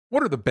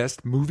What are the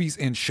best movies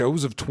and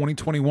shows of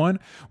 2021?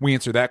 We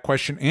answer that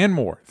question and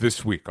more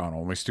this week on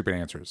Only Stupid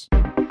Answers.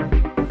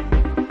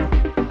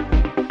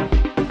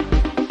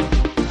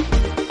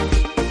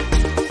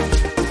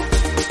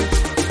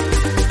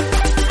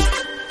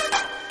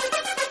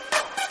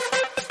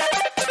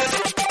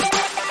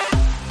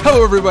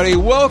 Hello, everybody.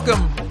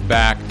 Welcome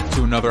back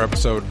to another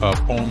episode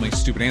of Only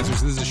Stupid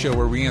Answers. This is a show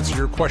where we answer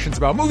your questions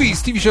about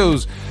movies, TV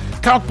shows,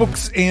 comic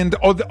books, and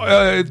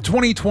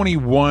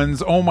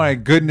 2021's. Oh my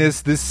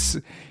goodness, this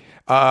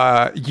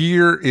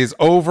year is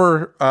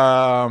over,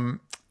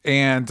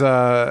 and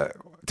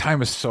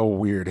time is so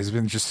weird. It's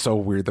been just so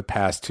weird the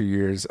past 2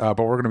 years. But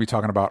we're going to be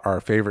talking about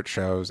our favorite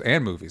shows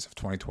and movies of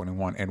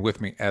 2021. And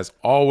with me, as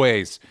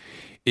always,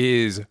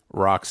 is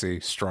Roxy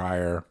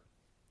Stryer.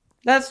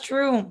 That's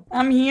true.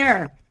 I'm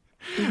here.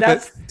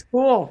 That's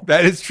cool.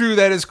 That is true.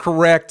 That is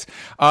correct.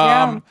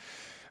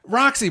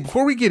 Roxy,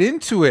 before we get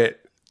into it,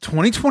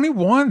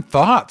 2021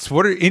 thoughts.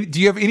 Do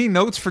you have any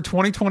notes for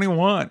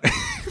 2021?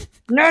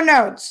 No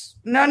notes.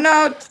 No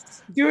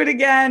notes. Do it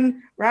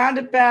again. Round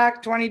it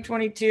back.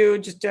 2022.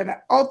 Just an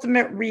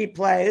ultimate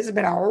replay. This has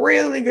been a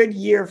really good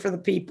year for the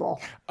people.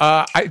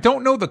 I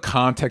don't know the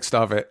context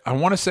of it. I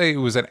want to say it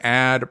was an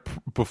ad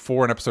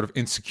before an episode of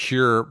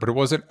Insecure, but it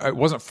wasn't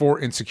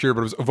for Insecure,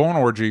 but it was Yvonne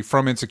Orji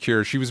from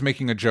Insecure. She was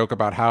making a joke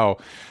about how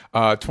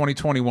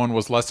 2021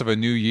 was less of a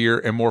new year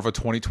and more of a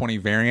 2020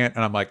 variant.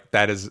 And I'm like,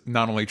 that is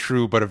not only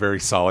true, but a very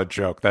solid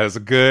joke. That is a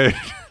good...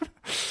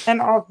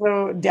 And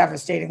also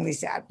devastatingly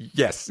sad.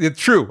 Yes, it's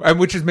true. And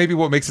which is maybe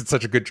what makes it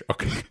such a good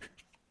joke.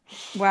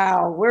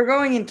 Wow, we're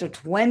going into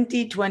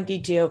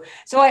 2022.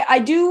 So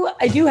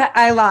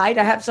I lied.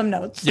 I have some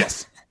notes.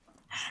 Yes.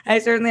 I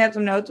certainly have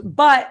some notes,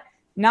 but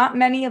not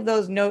many of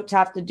those notes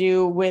have to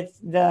do with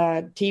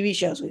the TV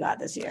shows we got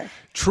this year.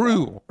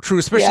 True.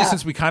 Especially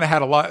since we kind of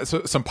had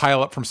some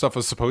pile up from stuff that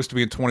was supposed to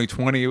be in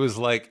 2020. It was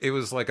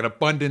like an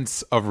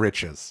abundance of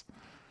riches.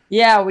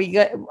 Yeah,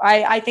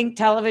 I think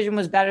television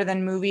was better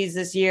than movies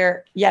this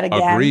year yet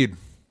again. Agreed.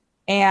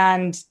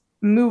 And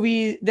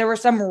movies, there were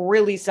some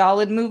really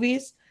solid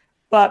movies,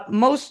 but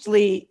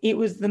mostly it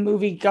was the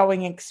movie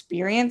going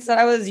experience that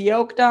I was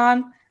yoked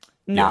on,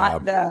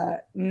 not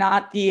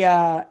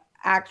the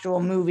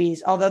actual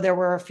movies, although there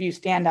were a few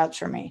standouts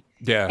for me.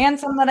 Yeah. And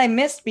some that I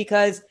missed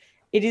because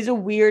it is a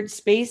weird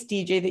space,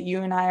 DJ, that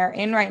you and I are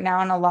in right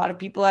now, and a lot of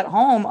people at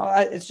home.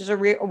 It's just a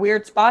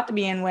weird spot to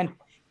be in when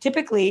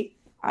typically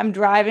I'm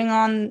driving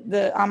on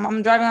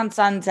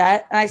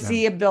Sunset and I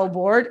see a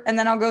billboard and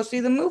then I'll go see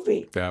the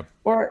movie. Yeah.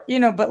 Or,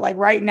 but like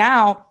right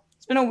now,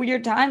 it's been a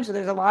weird time. So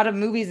there's a lot of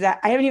movies that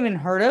I haven't even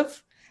heard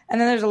of. And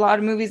then there's a lot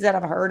of movies that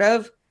I've heard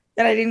of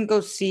that I didn't go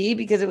see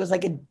because it was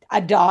like a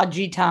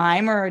dodgy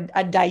time or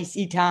a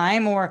dicey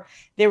time, or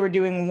they were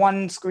doing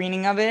one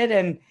screening of it.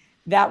 And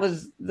that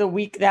was the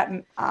week that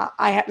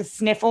I had to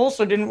sniffle,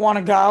 so didn't want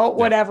to go,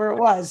 whatever it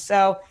was.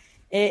 So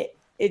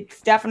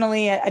it's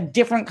definitely a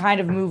different kind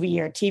of movie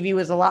year. TV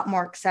was a lot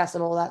more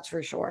accessible, that's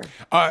for sure.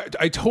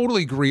 I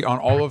totally agree on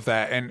all of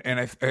that, and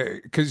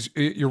because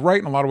you're right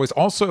in a lot of ways.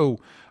 Also,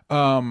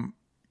 on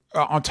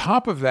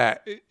top of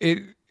that,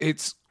 it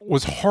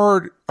was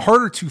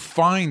harder to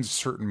find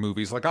certain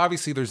movies. Like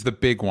obviously, there's the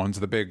big ones,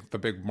 the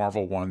big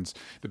Marvel ones,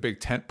 the big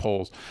tent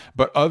poles.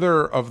 But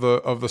other of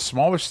the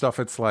smaller stuff,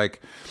 it's like,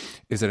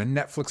 is it a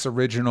Netflix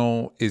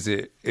original? Is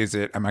it?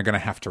 Am I going to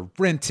have to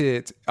rent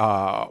it?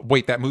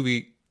 Wait, that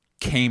movie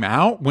came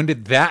out? When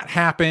did that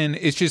happen?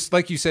 It's just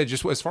like you said,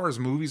 just as far as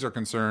movies are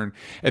concerned,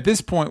 at this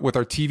point with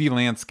our TV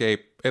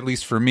landscape, at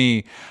least for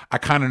me, I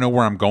kind of know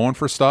where I'm going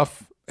for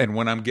stuff and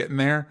when I'm getting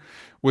there.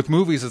 With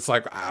movies, it's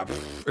like,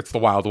 it's the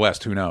Wild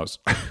West. Who knows?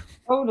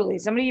 Totally.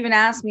 Somebody even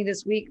asked me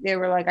this week, they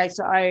were like,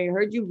 I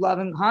heard you love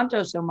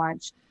Encanto so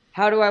much.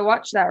 How do I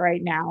watch that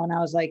right now? And I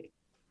was like,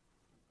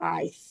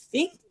 I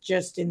think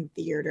just in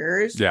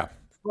theaters. Yeah.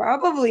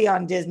 Probably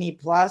on Disney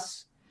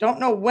Plus. Don't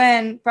know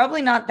when,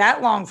 probably not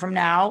that long from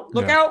now.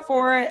 Look out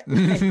for it.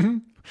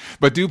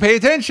 But do pay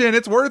attention.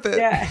 It's worth it.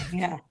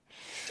 Yeah,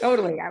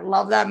 totally. I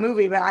love that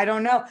movie, but I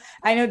don't know.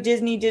 I know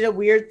Disney did a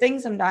weird thing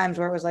sometimes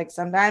where it was like,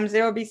 sometimes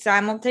there will be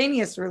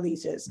simultaneous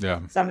releases.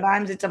 Yeah.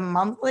 Sometimes it's a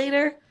month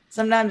later.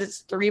 Sometimes it's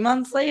 3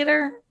 months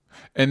later.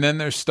 And then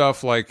there's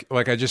stuff like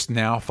I just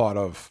now thought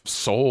of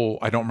Soul.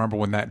 I don't remember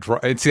when that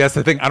dropped. And see, that's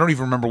the thing. I don't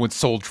even remember when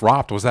Soul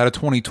dropped. Was that a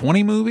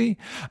 2020 movie?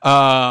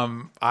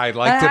 I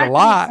liked it a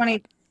lot.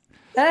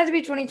 That had to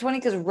be 2020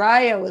 because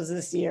Raya was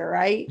this year,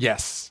 right?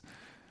 Yes.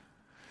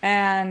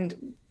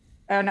 And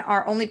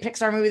our only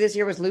Pixar movie this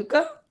year was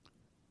Luca.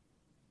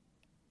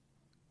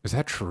 Is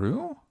that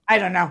true? I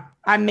don't know.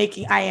 I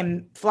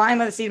am flying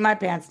by the seat of my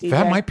pants, DJ.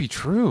 That might be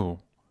true.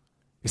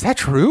 Is that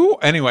true?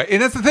 Anyway,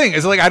 and that's the thing.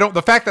 Is like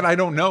the fact that I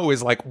don't know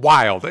is like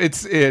wild.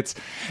 It's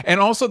and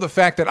also the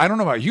fact that I don't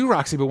know about you,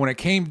 Roxy, but when it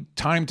came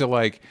time to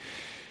like,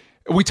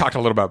 we talked a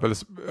little about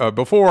this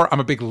before. I'm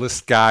a big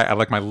list guy. I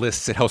like my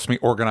lists. It helps me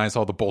organize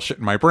all the bullshit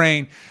in my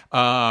brain.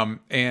 And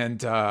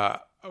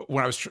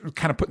when I was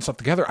kind of putting stuff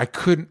together, I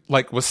couldn't,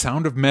 like, with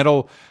Sound of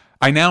Metal,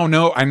 I now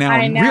I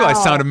know.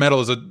 realize Sound of Metal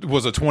was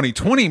a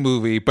 2020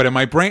 movie, but in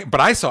my brain, but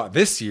I saw it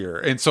this year,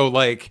 and so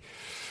like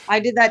I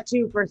did that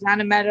too for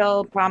Sound of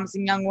Metal,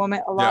 Promising Young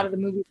Woman, a lot Yeah. of the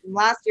movies from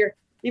last year,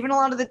 even a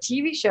lot of the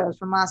TV shows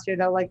from last year,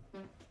 though, like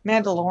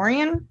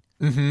Mandalorian.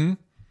 mhm.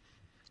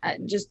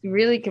 Just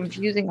really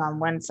confusing on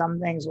when some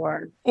things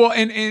were. Well,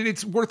 and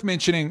it's worth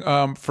mentioning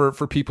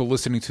for people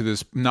listening to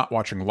this, not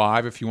watching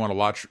live, if you want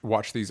to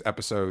watch these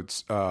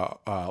episodes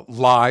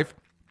live,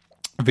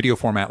 video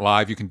format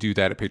live, you can do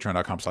that at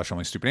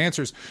patreon.com/onlystupid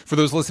answers. For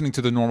those listening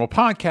to the normal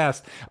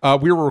podcast,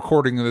 we were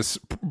recording this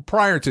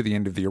prior to the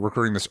end of the year. We're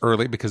recording this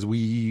early because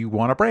we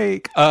want a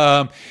break.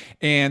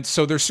 And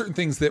so there's certain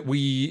things that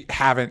we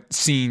haven't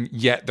seen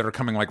yet that are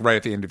coming like right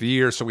at the end of the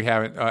year. So we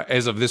haven't,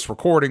 as of this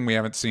recording, we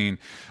haven't seen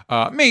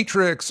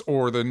Matrix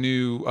or the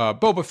new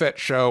Boba Fett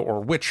show or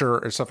Witcher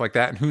or stuff like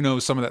that. And who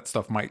knows, some of that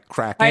stuff might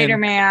crack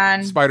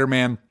in.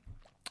 Spider-Man.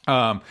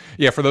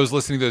 Yeah, for those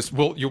listening to this,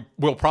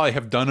 we'll probably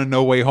have done a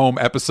No Way Home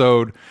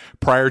episode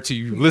prior to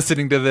you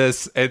listening to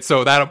this, and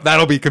so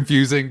that'll be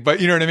confusing. But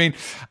you know what I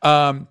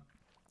mean.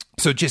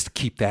 So just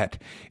keep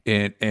that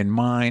in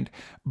mind.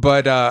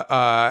 But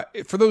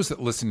for those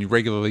that listen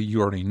regularly,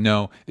 you already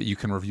know that you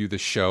can review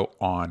this show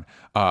on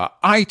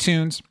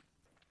iTunes.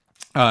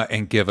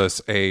 And give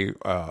us a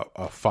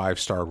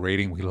 5-star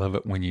rating. We love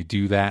it when you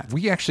do that.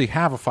 We actually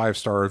have a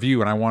 5-star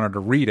review, and I wanted to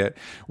read it.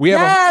 We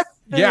have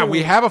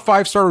we have a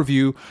 5-star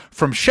review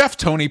from Chef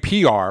Tony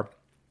PR.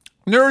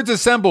 Nerds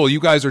assemble. You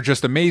guys are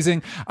just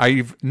amazing.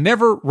 I've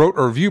never wrote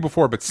a review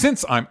before, but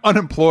since I'm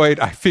unemployed,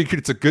 I figured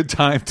it's a good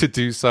time to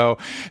do so.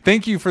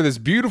 Thank you for this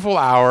beautiful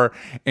hour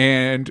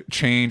and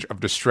change of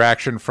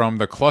distraction from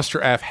the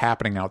cluster F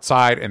happening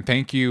outside. And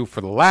thank you for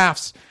the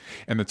laughs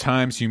and the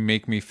times you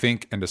make me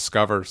think and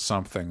discover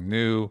something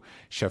new.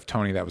 Chef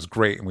Tony, that was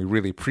great, and we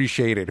really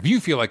appreciate it. If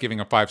you feel like giving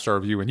a 5-star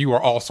review and you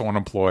are also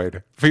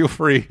unemployed, feel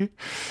free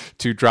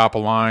to drop a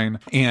line.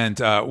 And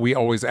we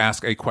always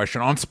ask a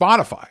question on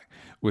Spotify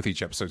with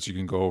each episode, so you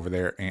can go over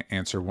there and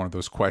answer one of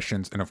those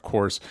questions. And of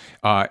course,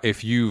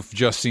 if you've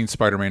just seen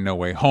Spider-Man No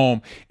Way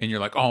Home and you're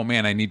like, oh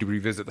man, I need to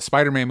revisit the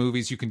Spider-Man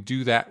movies, you can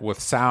do that with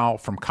Sal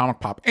from Comic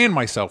Pop and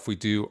myself. We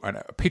do a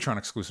Patreon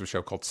exclusive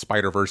show called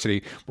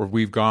Spider-Versity, where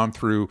we've gone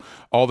through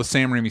all the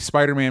Sam Raimi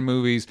Spider-Man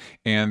movies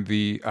and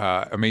the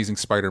Amazing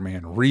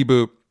Spider-Man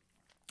reboot.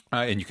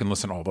 And you can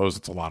listen to all those.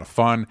 It's a lot of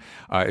fun.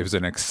 It was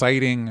an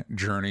exciting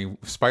journey,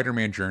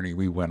 Spider-Man journey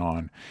we went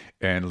on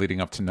and leading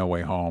up to No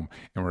Way Home.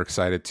 And we're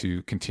excited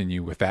to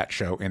continue with that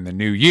show in the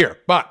new year.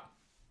 But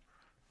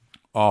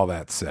all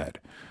that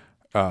said,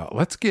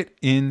 let's get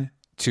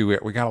into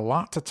it. We got a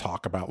lot to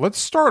talk about. Let's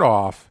start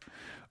off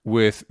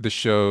with the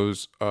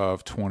shows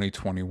of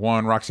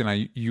 2021.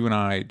 Roxy you and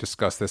I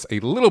discussed this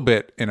a little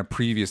bit in a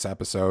previous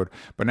episode,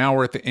 but now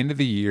we're at the end of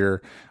the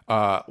year.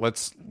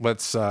 Let's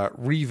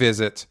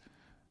revisit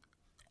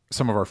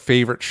some of our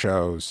favorite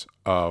shows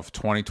of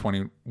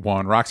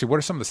 2021. Roxy, what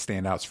are some of the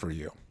standouts for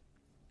you?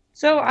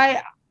 So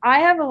I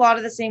have a lot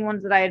of the same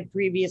ones that I had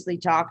previously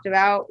talked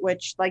about,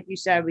 which, like you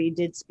said, we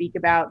did speak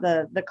about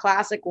the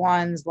classic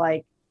ones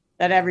like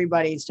that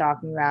everybody's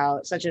talking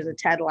about, such as a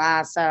Ted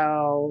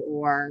Lasso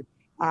or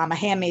a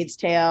Handmaid's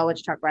Tale,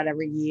 which I talk about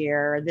every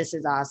year, This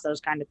Is Us,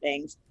 those kind of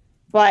things.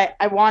 But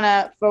I want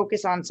to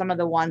focus on some of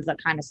the ones that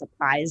kind of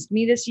surprised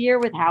me this year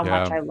with how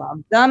much I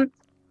loved them.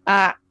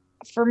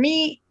 For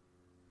me,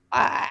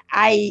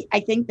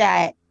 I think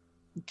that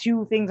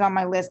two things on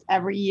my list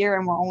every year,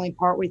 and we're only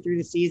partway through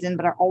the season,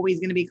 but are always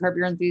going to be Curb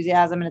Your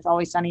Enthusiasm and It's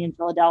Always Sunny in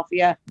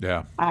Philadelphia.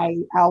 Yeah,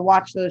 I'll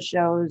watch those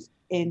shows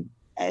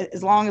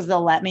as long as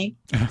they'll let me.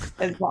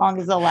 As long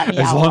as they'll let me.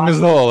 As long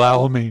as they'll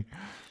allow me.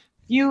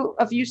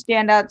 A few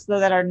standouts though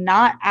that are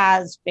not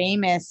as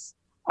famous.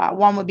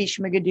 One would be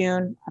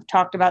Schmigadoon. I've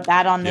talked about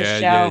that on this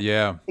show.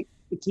 Yeah.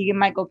 The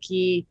Keegan-Michael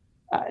Key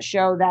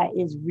show that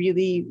is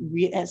really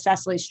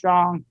Cecily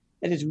Strong.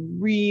 That is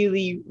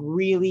really,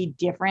 really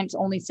different. It's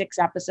only 6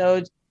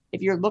 episodes.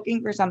 If you're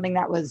looking for something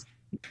that was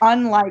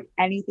unlike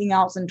anything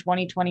else in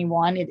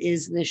 2021, it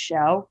is this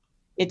show.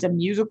 It's a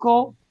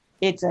musical.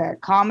 It's a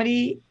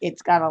comedy.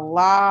 It's got a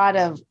lot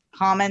of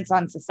comments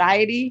on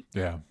society.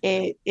 Yeah.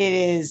 It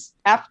is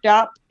effed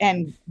up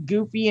and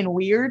goofy and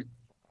weird.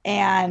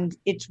 And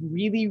it's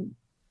really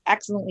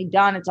excellently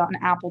done. It's on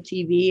Apple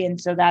TV.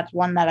 And so that's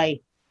one that I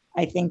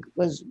think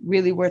was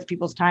really worth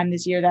people's time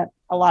this year that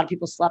a lot of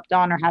people slept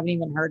on or haven't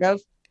even heard of.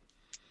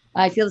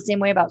 I feel the same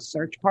way about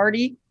Search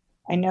Party.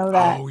 I know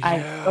that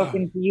I've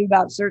spoken to you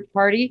about Search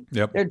Party.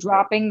 Yep. They're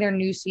dropping their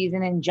new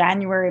season in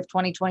January of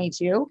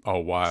 2022. Oh,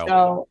 wow.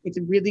 So it's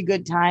a really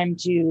good time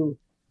to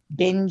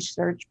binge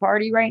Search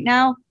Party right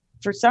now.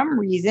 For some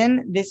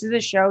reason, this is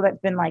a show that's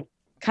been like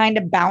kind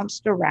of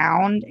bounced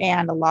around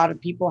and a lot of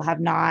people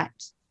have not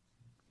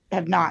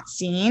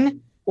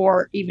seen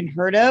or even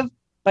heard of.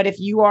 But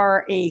if you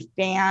are a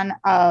fan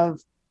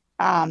of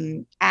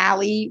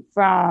Allie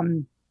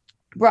from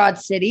Broad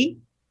City,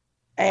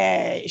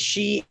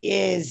 she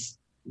is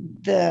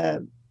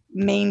the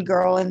main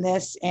girl in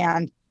this,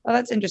 and Oh,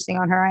 that's interesting.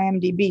 On her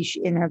IMDb,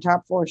 in her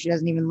top 4, she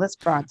doesn't even list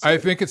Broad City. I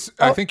think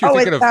you're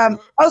thinking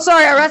of.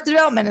 Sorry, Arrested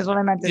Development is what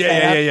I meant to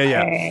say.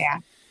 Yeah.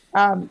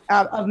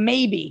 Of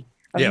maybe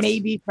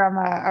from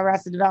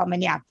Arrested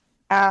Development. Yeah.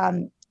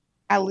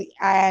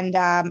 And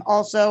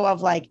also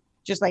of like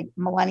just like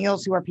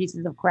millennials who are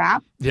pieces of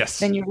crap. Yes.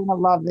 Then you're gonna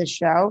love this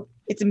show.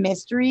 It's a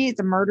mystery. It's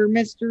a murder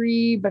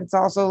mystery, but it's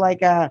also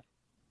like a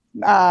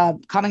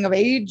coming of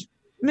age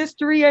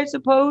mystery, I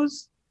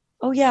suppose.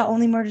 Oh yeah,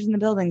 Only Murders in the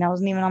Building. That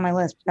wasn't even on my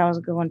list. That was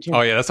a good one too.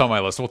 Oh yeah, that's on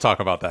my list. We'll talk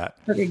about that.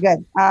 Okay,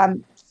 good.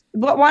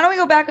 But why don't we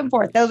go back and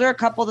forth? Those are a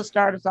couple to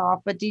start us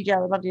off. But DJ,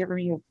 I would love to hear from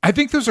you. I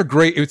think those are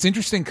great. It's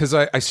interesting because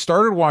I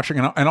started watching,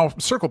 and I'll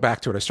circle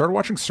back to it. I started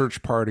watching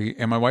Search Party,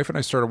 and my wife and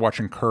I started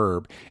watching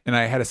Curb, and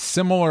I had a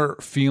similar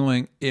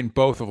feeling in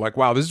both of like,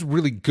 wow, this is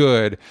really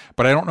good,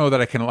 but I don't know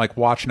that I can like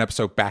watch an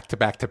episode back to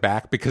back to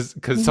back because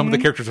some of the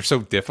characters are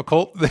so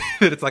difficult that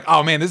it's like,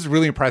 oh man, this is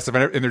really impressive,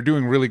 and they're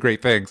doing really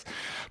great things,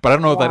 but I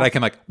don't know that I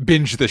can like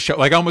binge the show.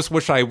 Like I almost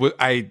wish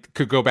I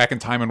could go back in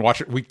time and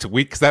watch it week to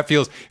week because that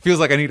feels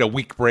like I need a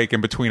week break in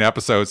between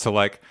episodes to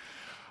like,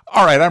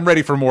 all right, I'm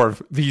ready for more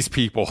of these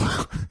people.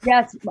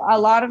 Yes, a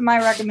lot of my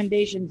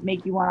recommendations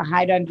make you want to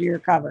hide under your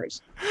covers.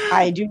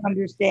 I do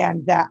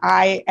understand that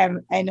I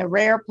am in a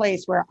rare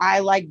place where I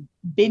like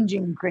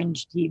binging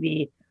cringe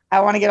TV.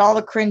 I want to get all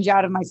the cringe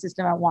out of my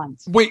system at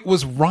once. Wait,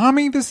 was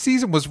Rami this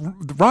season? Was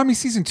Rami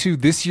season 2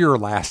 this year or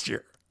last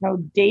year? No,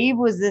 Dave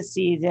was this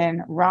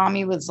season.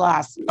 Rami was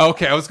last season.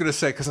 Okay, I was going to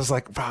say, because I was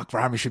like, fuck,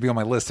 Rami should be on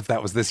my list if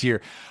that was this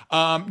year.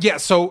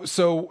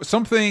 So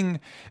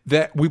something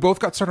that we both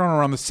got started on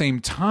around the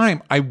same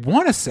time, I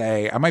want to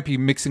say, I might be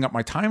mixing up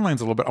my timelines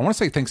a little bit. I want to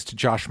say thanks to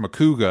Josh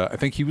Makuga. I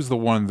think he was the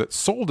one that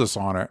sold us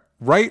on it,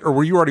 right? Or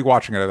were you already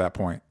watching it at that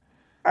point?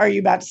 Are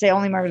you about to say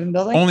Only Murders in the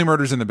Building? Only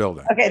Murders in the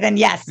Building. Okay, then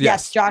yes,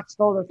 Josh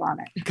sold us on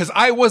it. Because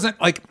I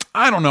wasn't like,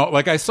 I don't know.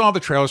 Like I saw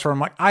the trailers for it, I'm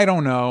like, I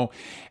don't know.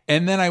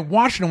 And then I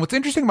watched it. And what's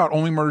interesting about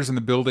Only Murders in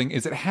the Building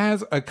is it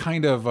has a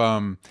kind of,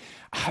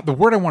 the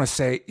word I want to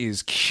say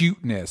is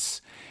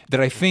cuteness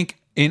that I think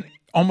in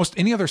almost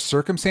any other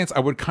circumstance,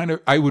 it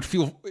would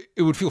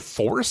feel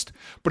forced,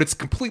 but it's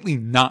completely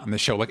not in the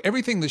show. Like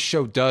everything the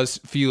show does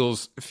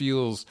feels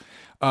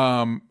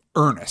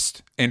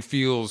earnest and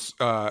feels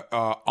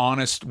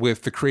honest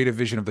with the creative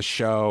vision of the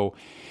show.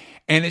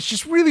 And it's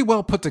just really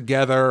well put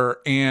together,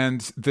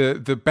 and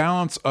the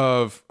balance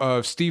of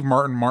Steve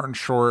Martin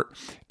Short,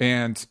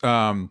 and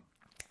Selena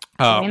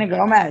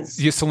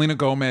Gomez. Yeah, Selena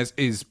Gomez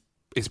is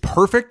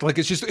perfect. Like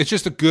it's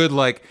just a good,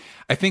 like,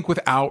 I think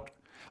without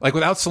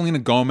Selena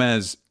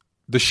Gomez,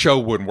 the show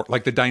wouldn't work.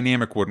 Like the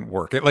dynamic wouldn't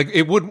work.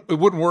 It wouldn't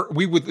work.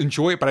 We would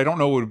enjoy it, but I don't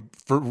know it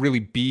would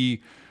really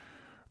be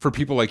for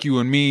people like you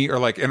and me, or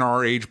like in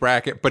our age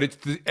bracket. But it's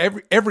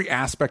every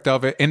aspect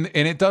of it, and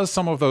it does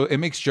some of the. It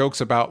makes jokes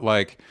about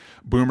like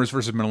boomers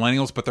versus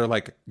millennials, but they're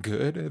like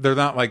good. They're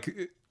not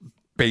like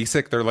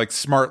basic. They're like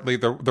smartly.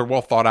 They're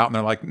well thought out, and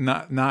they're like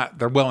not.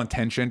 They're well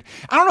intentioned.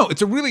 I don't know.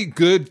 It's a really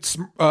good,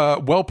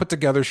 well put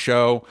together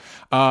show,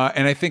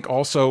 and I think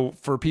also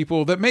for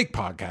people that make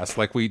podcasts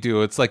like we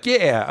do, it's like,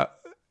 yeah.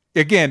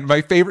 Again,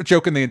 my favorite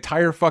joke in the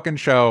entire fucking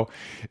show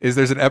is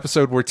there's an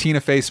episode where Tina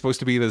Fey's supposed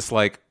to be this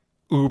like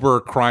uber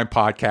crime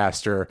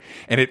podcaster,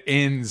 and it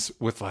ends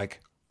with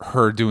like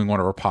her doing one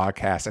of her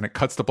podcasts, and it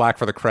cuts to black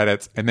for the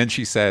credits, and then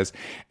she says,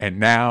 and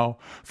now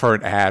for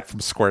an ad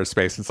from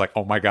Squarespace. And it's like,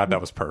 oh my god, that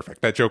was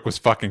perfect. That joke was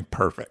fucking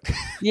perfect.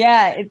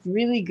 Yeah, it's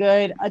really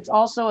good. It's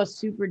also a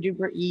super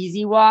duper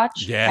easy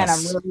watch. Yes. And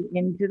I'm really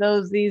into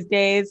those these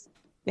days.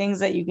 Things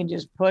that you can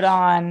just put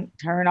on,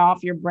 turn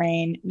off your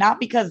brain, not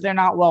because they're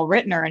not well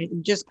written or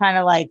anything, just kind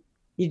of like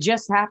you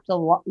just have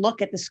to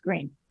look at the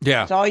screen.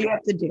 Yeah, that's all you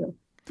have to do.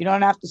 You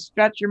don't have to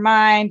stretch your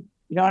mind.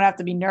 You don't have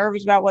to be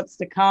nervous about what's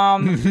to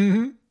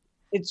come.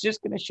 It's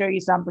just going to show you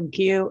something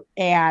cute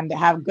and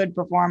have good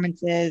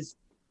performances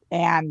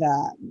and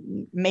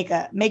make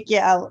you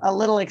a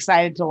little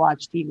excited to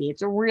watch TV.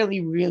 It's a really,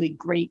 really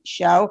great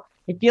show.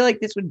 I feel like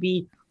this would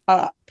be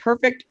a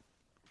perfect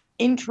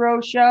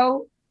intro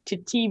show to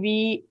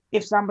TV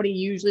if somebody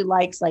usually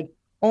likes like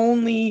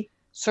only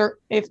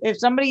if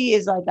somebody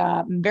is like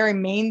a very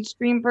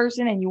mainstream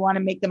person and you want to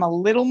make them a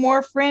little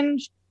more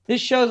fringe. This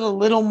show's a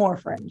little more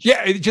fringe.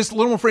 Yeah, it's just a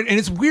little more fringe. And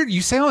it's weird.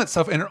 You say all that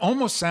stuff, and it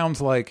almost sounds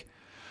like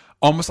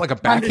a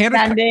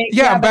backhanded.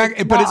 Yeah, but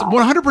it's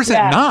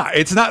 100% not.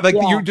 It's not like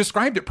you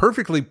described it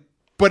perfectly,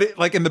 but it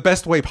like in the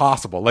best way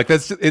possible. Like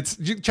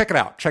check it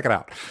out. Check it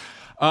out.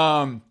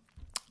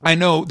 I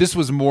know this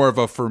was more of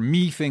a for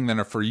me thing than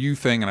a for you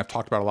thing, and I've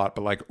talked about it a lot,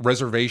 but like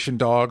Reservation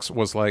Dogs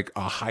was like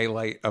a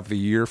highlight of the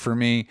year for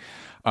me.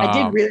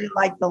 I did really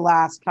like the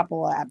last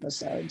couple of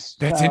episodes.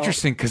 That's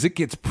interesting because it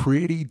gets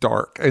pretty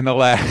dark in the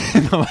last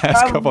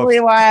couple. Probably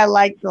why I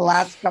like the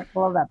last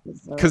couple of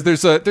episodes. Because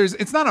there's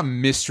it's not a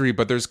mystery,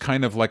 but there's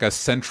kind of like a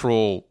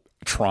central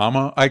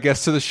trauma, I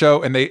guess, to the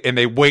show, and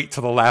they wait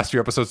till the last few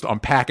episodes to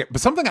unpack it.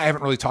 But something I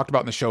haven't really talked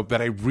about in the show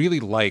that I really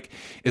like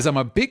is I'm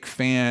a big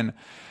fan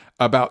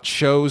about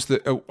shows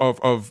that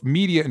of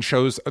media and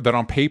shows that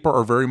on paper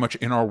are very much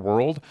in our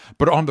world,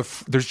 but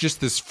there's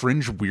just this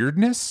fringe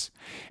weirdness.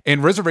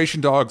 And Reservation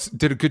Dogs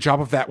did a good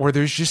job of that, where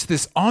there's just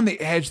this on the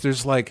edge.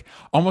 There's like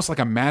almost like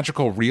a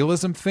magical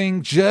realism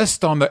thing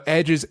just on the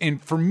edges.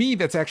 And for me,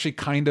 that's actually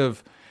kind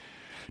of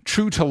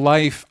true to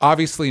life.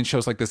 Obviously, in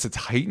shows like this, it's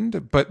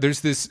heightened, but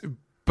there's this.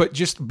 But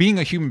just being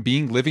a human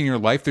being, living your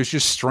life, there's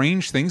just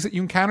strange things that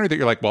you encounter that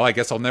you're like, well, I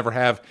guess I'll never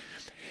have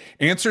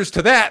answers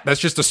to that. That's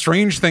just a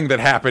strange thing that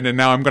happened, and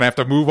now I'm going to have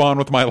to move on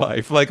with my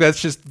life. Like,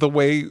 that's just the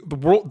way the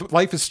world,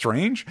 life is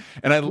strange,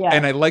 and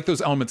I like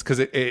those elements because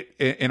it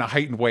in a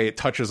heightened way, it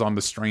touches on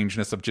the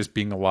strangeness of just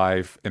being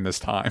alive in this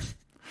time.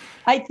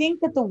 I think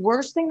that the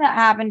worst thing that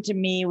happened to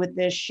me with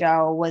this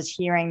show was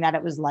hearing that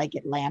it was like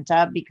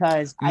Atlanta,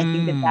 because I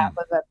think that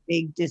was a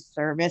big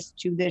disservice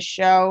to this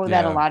show,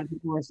 that a lot of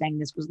people were saying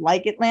this was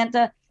like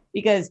Atlanta,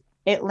 because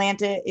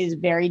Atlanta is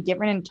very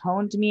different in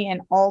tone to me,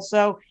 and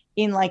also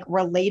in like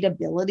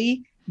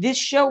relatability. This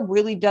show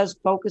really does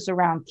focus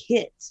around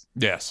kids.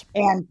 Yes.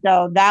 And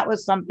so that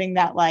was something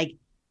that, like,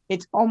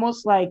 it's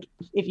almost like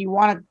if you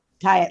want to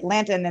tie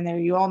Atlanta and then there,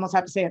 you almost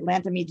have to say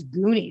Atlanta meets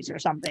Goonies or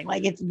something.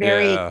 Like, it's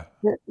very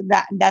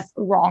that's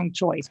the wrong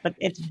choice, but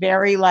it's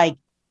very like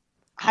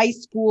high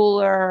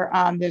schooler.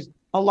 There's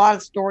a lot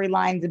of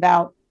storylines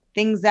about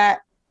things that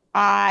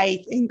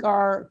I think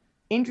are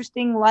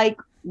interesting, like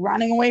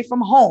running away from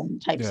home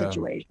type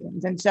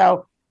situations. And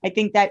so I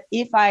think that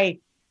if I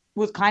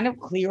was kind of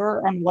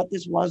clearer on what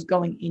this was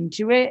going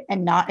into it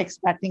and not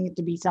expecting it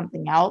to be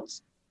something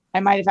else, I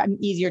might have had an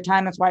easier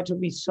time. That's why it took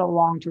me so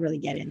long to really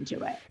get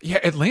into it. Yeah,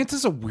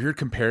 Atlanta's a weird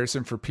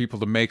comparison for people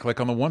to make. Like,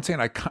 on the one hand,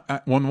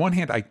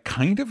 I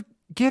kind of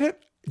get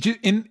it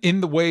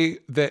in the way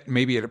that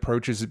maybe it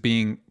approaches it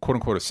being quote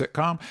unquote a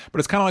sitcom. But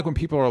it's kind of like when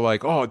people are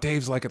like, "Oh,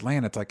 Dave's like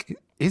Atlanta." It's like,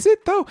 is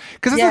it though?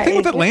 Because that's the thing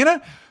with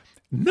Atlanta.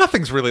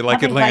 Nothing's really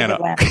like Atlanta.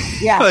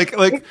 Yeah, like,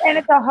 and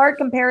it's a hard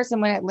comparison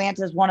when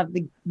Atlanta is one of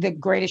the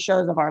greatest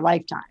shows of our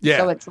lifetime. Yeah.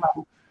 So it's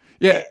like.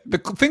 Yeah, the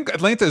thing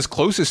Atlanta is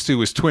closest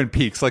to is Twin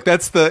Peaks. Like,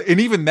 and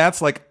even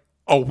that's like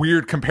a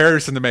weird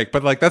comparison to make,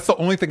 but like that's the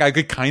only thing I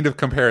could kind of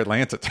compare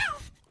Atlanta to.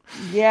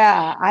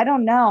 Yeah, I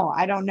don't know.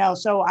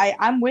 So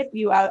I'm with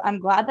you. I'm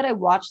glad that I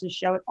watched the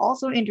show. It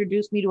also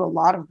introduced me to a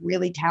lot of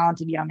really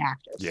talented young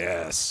actors.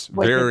 Yes,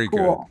 very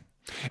cool.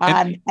 Good.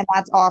 And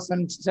that's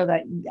awesome. So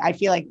that I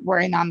feel like we're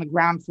in on the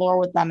ground floor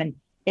with them. And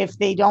if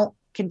they don't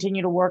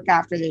continue to work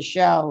after this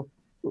show,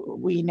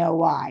 we know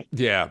why.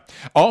 Yeah.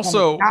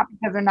 Also, not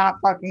because they're not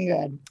fucking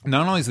good.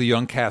 Not only is the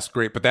young cast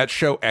great, but that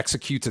show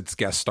executes its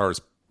guest stars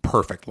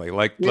perfectly.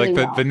 Like, really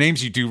the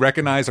names you do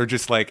recognize are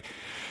just like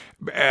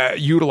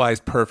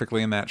utilized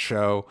perfectly in that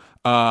show.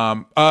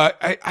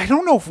 I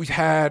don't know if we've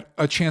had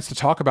a chance to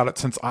talk about it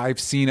since I've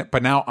seen it,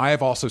 but now I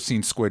have also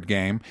seen Squid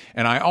Game,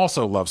 and I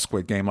also love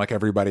Squid Game like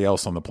everybody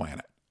else on the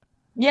planet.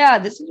 Yeah,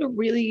 this is a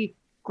really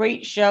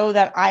great show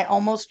that I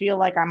almost feel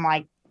like I'm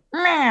like,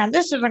 man,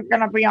 this isn't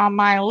going to be on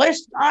my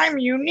list. I'm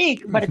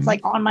unique, but it's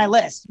like on my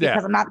list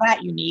because I'm not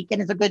that unique,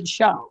 and it's a good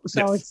show.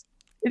 So it's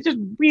just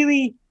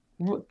really,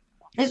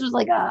 this was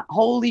like a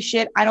holy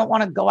shit. I don't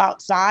want to go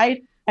outside.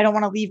 I don't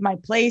want to leave my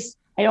place.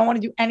 I don't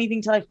want to do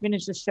anything till I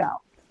finish the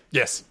show.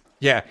 Yes.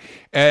 Yeah.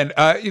 And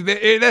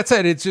that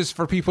said, it's just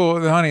for people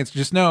in the audience,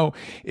 just know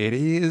it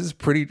is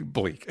pretty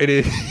bleak. It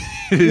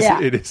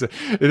is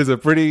a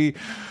pretty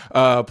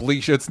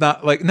bleak show. It's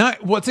not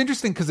what's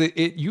interesting because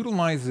it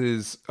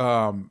utilizes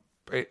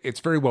it's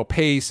very well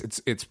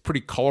paced. It's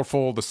pretty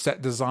colorful. The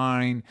set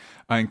design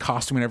and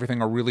costume and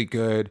everything are really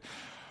good.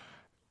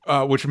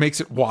 Which makes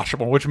it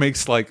watchable, which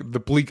makes like the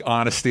bleak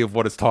honesty of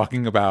what it's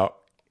talking about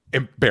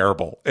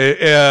unbearable.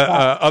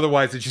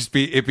 Otherwise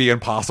it'd be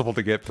impossible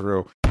to get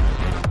through.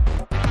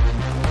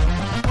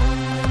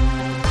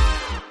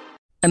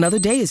 Another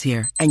day is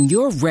here, and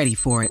you're ready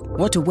for it.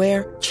 What to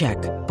wear? Check.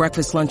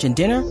 Breakfast, lunch, and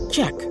dinner?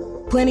 Check.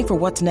 Planning for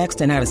what's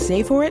next and how to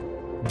save for it?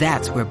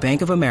 That's where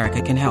Bank of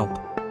America can help.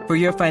 For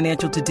your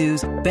financial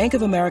to-dos, Bank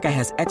of America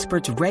has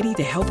experts ready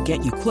to help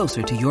get you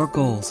closer to your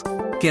goals.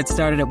 Get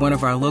started at one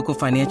of our local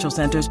financial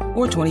centers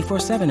or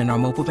 24/7 in our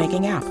mobile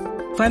banking app.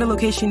 Find a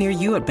location near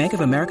you at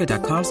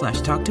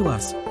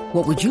bankofamerica.com/talktous.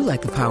 What would you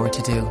like the power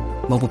to do?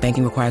 Mobile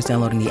banking requires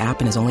downloading the app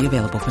and is only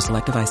available for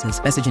select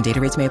devices. Message and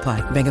data rates may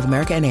apply. Bank of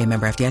America NA,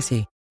 member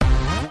FDIC.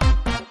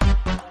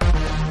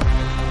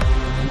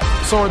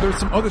 So are there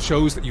some other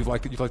shows that you'd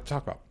like to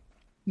talk about?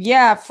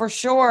 Yeah, for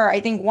sure.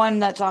 I think one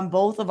that's on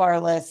both of our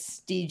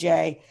lists,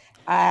 DJ,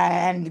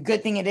 and the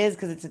good thing it is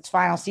because it's its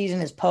final season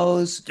is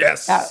Pose.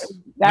 Yes.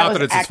 Not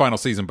that it's its final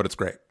season, but it's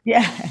great.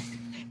 Yeah.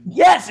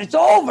 Yes, it's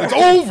over. It's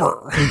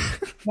over.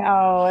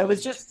 No, it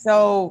was just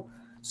so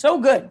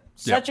good.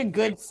 Such a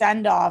good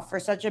send-off for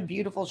such a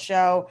beautiful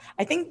show.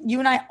 I think you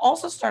and I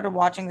also started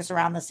watching this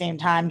around the same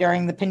time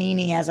during the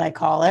panini, as I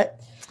call it.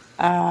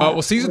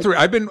 Well, season 3.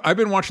 I've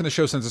been watching the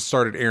show since it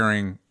started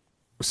airing.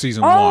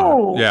 Season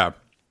 1. Yeah.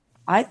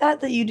 I thought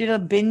that you did a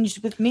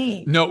binge with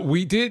me. No,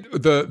 we did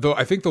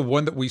I think the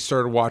one that we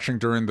started watching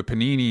during the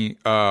panini,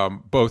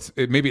 both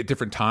maybe at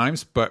different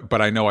times,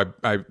 but I know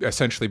I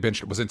essentially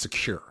binged it was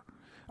Insecure.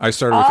 I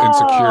started with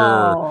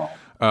Insecure.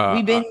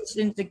 We binged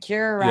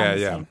Insecure around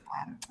the same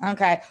time.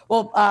 Okay.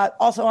 Well,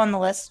 also on the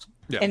list,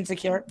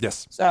 Insecure.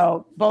 Yes.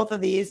 So both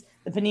of these,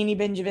 the Panini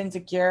binge of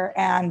Insecure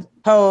and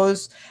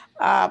Pose,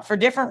 for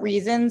different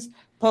reasons.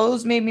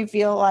 Pose made me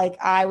feel like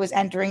I was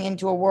entering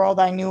into a world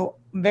I knew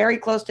very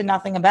close to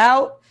nothing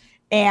about,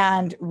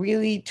 and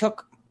really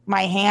took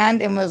my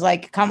hand and was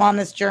like, come on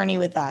this journey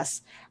with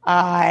us.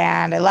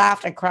 And I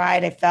laughed, I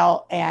cried, I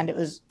felt, and it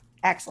was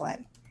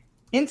excellent.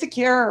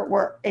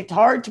 Insecure, it's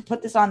hard to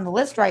put this on the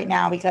list right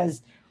now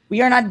because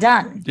we are not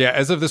done. Yeah,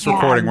 as of this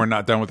recording, we're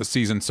not done with the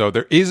season. So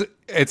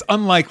it's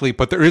unlikely,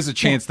 but there is a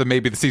chance that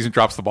maybe the season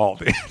drops the ball.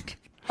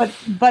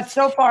 But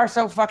so far,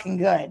 so fucking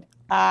good.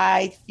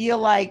 I feel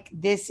like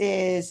this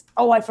is.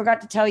 Oh, I forgot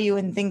to tell you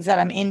in things that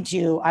I'm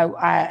into.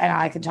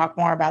 I can talk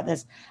more about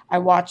this. I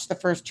watched the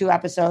first 2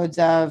 episodes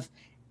of.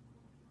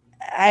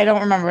 I don't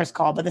remember what it's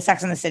called, but the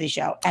Sex and the City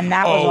show, and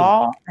that was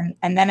all.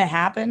 And then it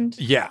happened.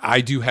 Yeah, I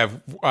do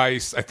have. I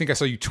think I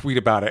saw you tweet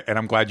about it, and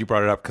I'm glad you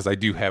brought it up because I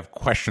do have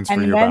questions for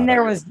you about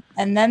it.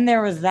 And then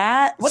there was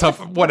that.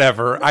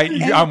 Whatever.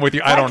 I'm with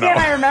you. I don't know. Why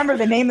can't I remember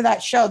the name of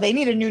that show? They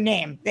need a new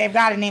name. They've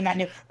got to name that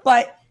new.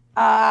 But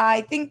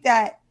I think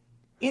that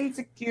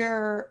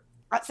Insecure,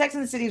 Sex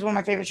and the City is one of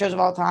my favorite shows of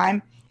all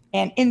time.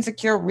 And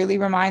Insecure really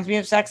reminds me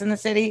of Sex and the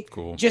City.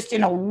 Cool. Just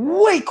in a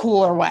way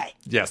cooler way.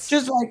 Yes.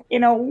 Just like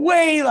in a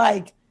way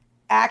like,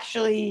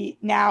 actually,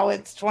 now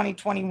it's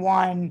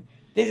 2021.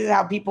 This is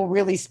how people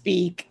really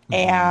speak.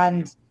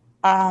 Mm-hmm.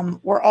 And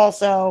we're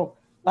also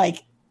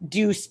like,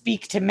 do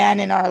speak to men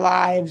in our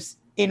lives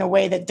in a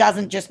way that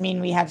doesn't just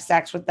mean we have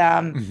sex with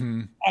them.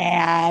 Mm-hmm.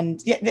 And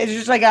there's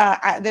just like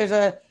there's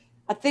a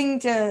thing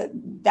to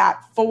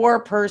that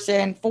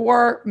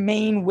 4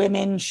 main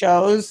women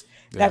shows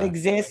that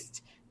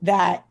exist,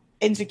 that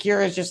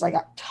Insecure is just like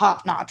a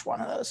top-notch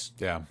one of those.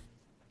 Yeah.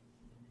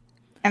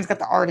 And it's got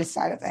the artist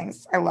side of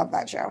things. I love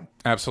that show.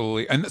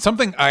 Absolutely. And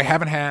something I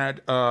haven't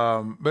had,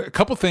 a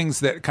couple things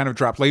that kind of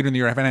dropped later in the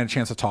year I haven't had a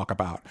chance to talk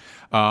about,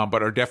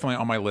 but are definitely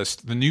on my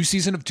list. The new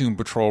season of Doom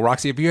Patrol.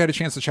 Roxy, have you had a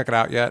chance to check it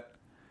out yet?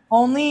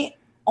 Only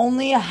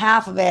a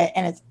half of it,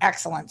 and it's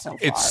excellent so far.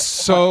 It's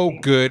so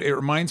good. It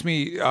reminds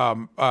me,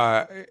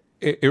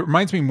 it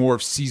reminds me more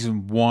of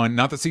season 1.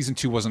 Not that season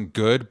 2 wasn't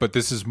good, but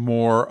this is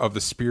more of the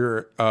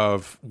spirit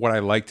of what I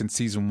liked in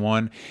season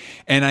 1.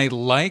 And I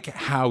like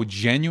how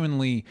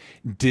genuinely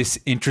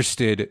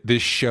disinterested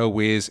this show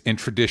is in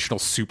traditional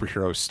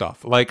superhero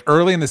stuff. Like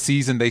early in the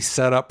season, they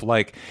set up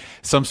like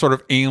some sort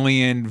of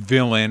alien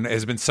villain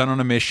has been sent on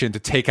a mission to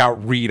take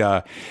out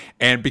Rita.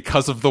 And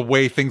because of the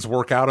way things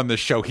work out on this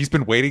show, he's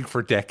been waiting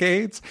for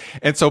decades.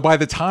 And so by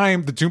the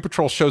time the Doom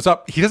Patrol shows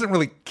up, he doesn't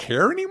really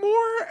care anymore.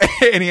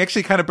 And he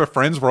actually kind of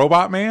befriends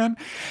Robot Man.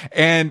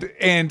 And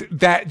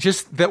that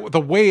just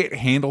the way it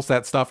handles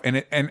that stuff,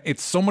 and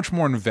it's so much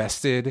more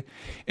invested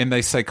in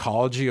the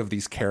psychology of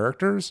these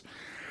characters,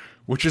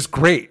 which is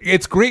great.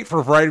 It's great for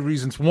a variety of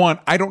reasons. One,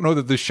 I don't know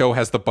that this show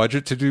has the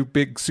budget to do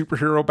big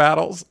superhero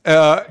battles.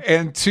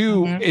 And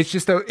 2, it's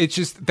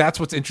just that's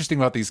what's interesting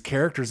about these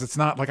characters. It's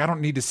not like I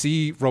don't need to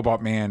see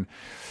Robot Man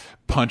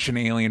punch an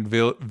alien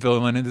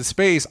villain into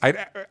space.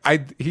 I'd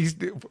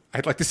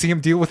like to see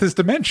him deal with his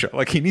dementia.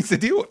 Like he needs to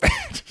deal with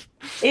that.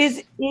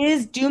 Is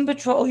Doom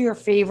Patrol your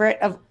favorite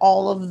of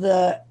all of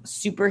the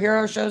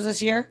superhero shows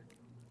this year?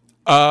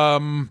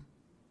 It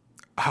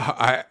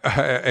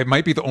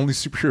might be the only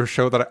superhero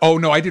show that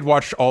I did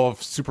watch all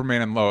of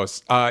Superman and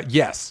Lois.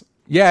 Yes.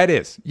 Yeah, it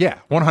is. Yeah,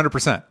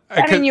 100%.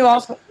 I mean, you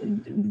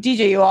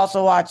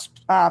also watched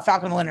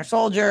Falcon and the Winter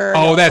Soldier.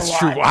 Oh, that's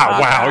true.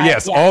 Wow.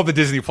 Yes, yeah. All the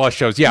Disney Plus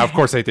shows. Yeah, of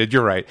course I did.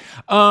 You're right.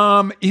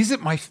 Is it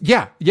my?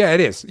 Yeah,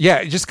 it is.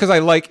 Yeah, just because I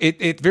like it.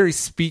 It very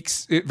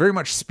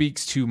much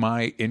speaks to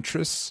my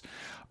interests.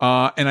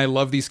 And I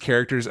love these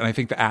characters, and I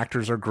think the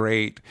actors are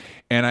great,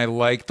 and I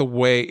like the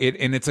way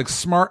it's a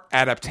smart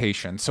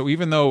adaptation. So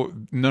even though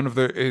none of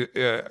their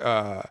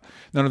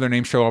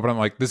names show up, and I'm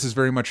like, this is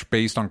very much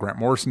based on Grant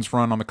Morrison's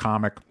run on the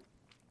comic,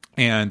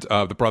 and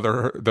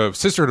the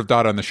Sisterhood of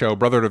Dada in the show,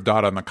 Brotherhood of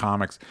Dada in the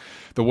comics,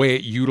 the way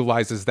it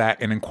utilizes that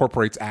and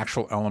incorporates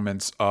actual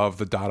elements of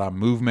the Dada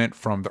movement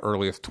from the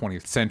earliest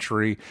 20th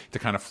century to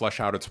kind of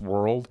flesh out its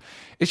world.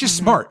 It's just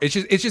smart. It's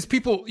just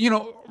people, we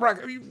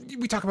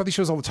talk about these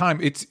shows all the time.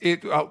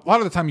 A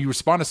lot of the time you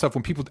respond to stuff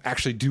when people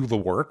actually do the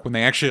work, when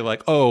they actually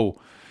like, oh,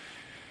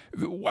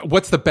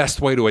 what's the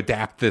best way to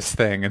adapt this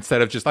thing, instead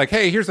of just like,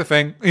 hey, here's the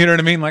thing, you know what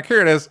I mean, like here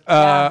it is.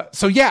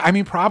 So yeah, I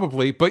mean,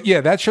 probably, but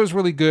yeah, that show's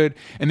really good.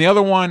 And the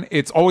other one,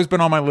 it's always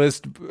been on my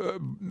list,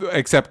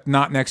 except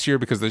not next year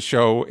because the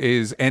show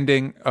is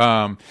ending,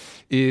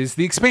 is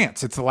The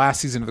Expanse. It's the last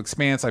season of The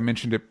Expanse. I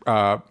mentioned it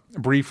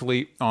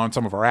briefly on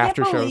some of our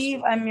after shows. I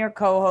believe I'm your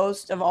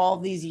co-host of all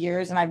of these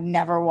years, and I've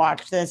never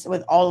watched this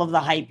with all of the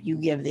hype you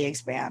give The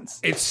Expanse.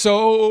 It's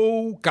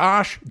so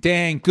gosh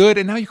dang good,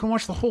 and now you can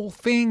watch the whole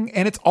thing,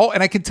 and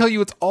I can tell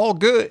you it's all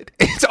good.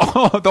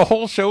 The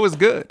whole show is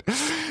good.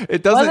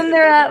 It doesn't. Wasn't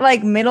there that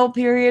like middle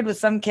period with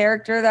some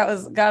character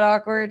that got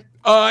awkward?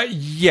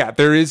 Yeah,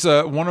 there is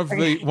one of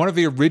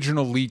the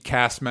original lead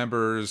cast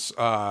members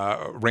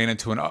ran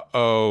into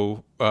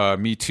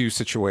an Me Too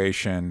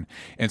situation,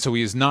 and so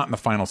he is not in the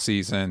final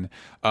season,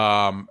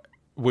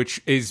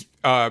 which is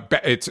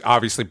it's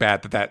obviously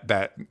bad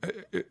that.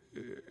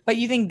 But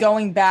you think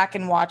going back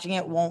and watching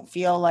it won't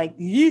feel like?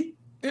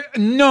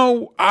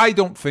 No, I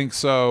don't think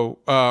so.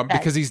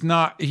 Because he's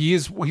not.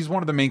 He's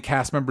one of the main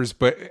cast members.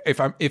 But if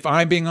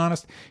I'm being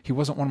honest, he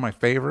wasn't one of my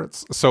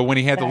favorites. So when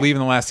he had to leave in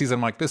the last season,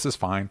 I'm like, this is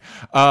fine.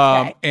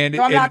 And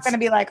so I'm not going to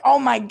be like, oh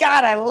my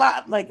god, I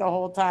love like the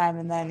whole time,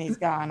 and then he's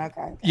gone.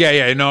 Okay.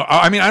 Yeah. No,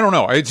 I mean, I don't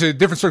know. It's a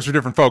different strokes for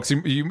different folks.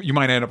 You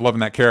might end up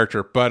loving that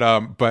character, but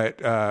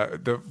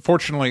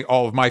fortunately,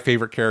 all of my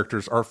favorite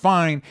characters are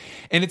fine,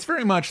 and it's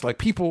very much like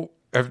people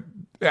have.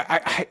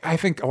 I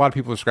think a lot of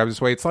people describe it this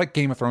way. It's like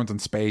Game of Thrones in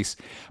space,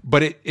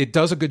 but it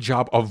does a good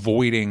job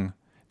avoiding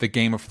the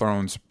Game of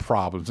Thrones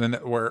problems. And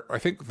where I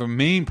think the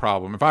main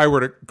problem, if I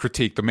were to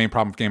critique the main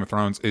problem with Game of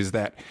Thrones, is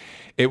that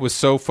it was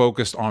so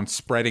focused on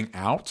spreading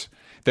out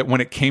that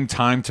when it came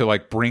time to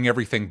like bring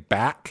everything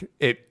back,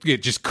 it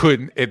just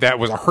couldn't. That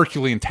was a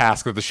Herculean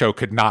task that the show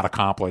could not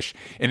accomplish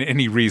in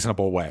any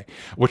reasonable way.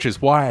 Which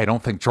is why I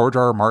don't think George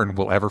R. R. Martin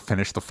will ever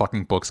finish the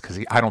fucking books, because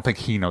I don't think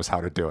he knows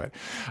how to do it.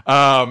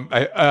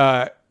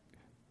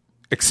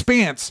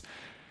 Expanse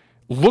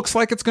looks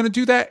like it's going to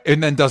do that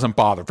and then doesn't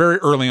bother. Very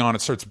early on,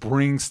 it starts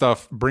bringing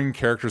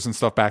characters and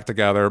stuff back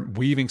together,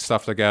 weaving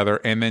stuff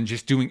together, and then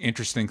just doing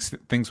interesting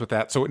things with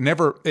that. So it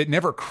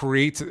never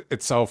creates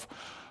itself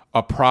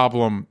a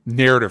problem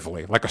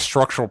narratively, like a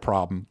structural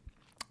problem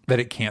that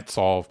it can't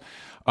solve.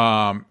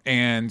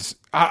 And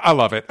I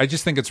love it. I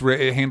just think it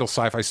handles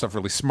sci-fi stuff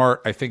really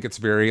smart. I think it's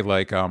very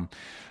like,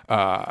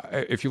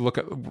 if you look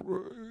at,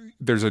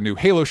 there's a new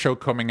Halo show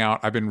coming out.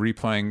 I've been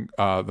replaying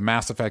the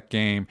Mass Effect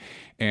game,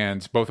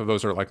 and both of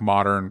those are like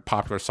modern,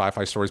 popular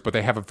sci-fi stories, but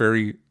they have a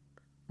very,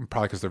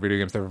 probably because they're video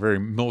games, they have a very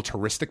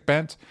militaristic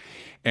bent.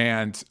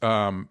 And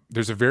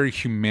there's a very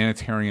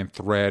humanitarian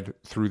thread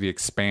through the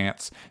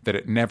Expanse that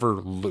it never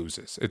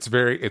loses. It's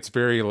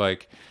very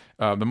like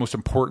the most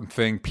important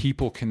thing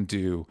people can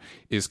do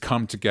is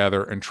come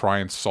together and try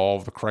and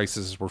solve the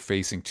crises we're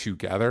facing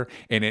together.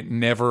 And it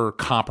never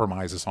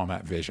compromises on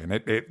that vision.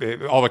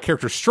 All the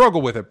characters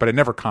struggle with it, but it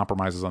never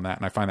compromises on that.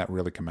 And I find that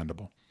really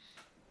commendable.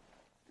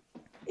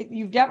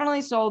 You've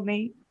definitely sold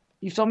me.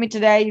 You've sold me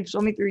today. You've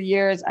sold me through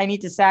years. I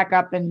need to sack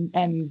up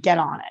and get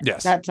on it.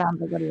 Yes. That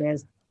sounds like what it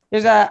is.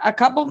 There's a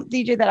couple,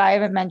 DJ, that I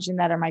haven't mentioned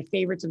that are my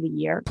favorites of the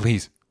year.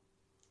 Please.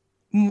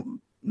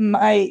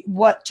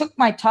 What took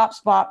my top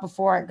spot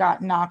before it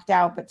got knocked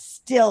out, but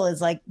still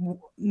is like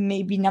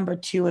maybe number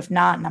 2, if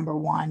not number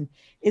 1,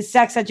 is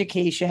Sex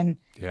Education.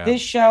 Yeah. This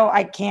show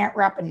I can't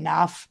rep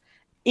enough.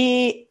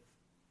 It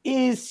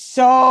is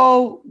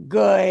so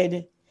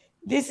good.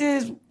 This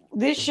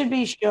should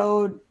be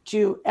showed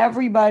to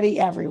everybody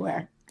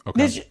everywhere.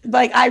 Okay.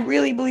 I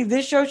really believe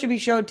this show should be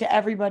showed to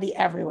everybody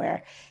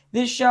everywhere.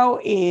 This show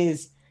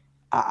is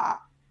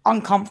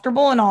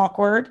uncomfortable and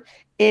awkward.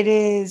 It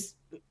is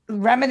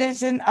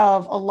reminiscent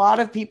of a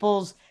lot of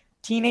people's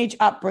teenage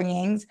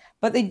upbringings,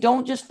 but they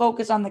don't just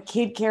focus on the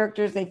kid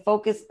characters. They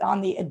focus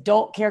on the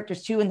adult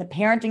characters too, and the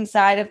parenting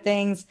side of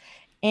things.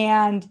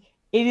 And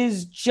it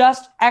is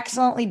just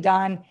excellently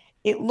done.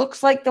 It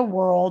looks like The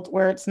World,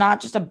 where it's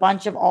not just a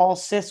bunch of all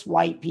cis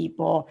white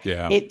people.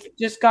 Yeah. It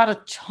just got a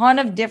ton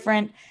of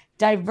different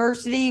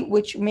diversity,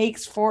 which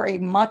makes for a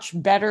much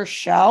better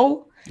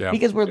show. Yeah.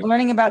 Because we're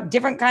learning about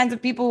different kinds of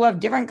people who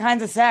have different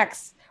kinds of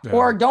sex,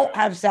 or don't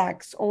have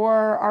sex,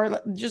 or are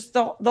just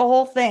the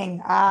whole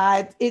thing.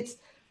 It's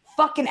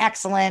fucking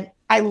excellent.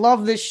 I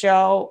love this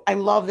show.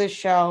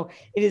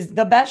 It is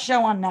the best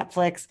show on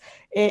Netflix.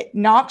 It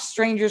knocks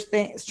Stranger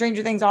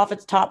Things off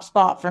its top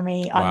spot for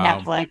me on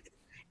Netflix.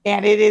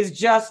 And it is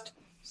just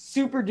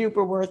super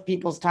duper worth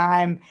people's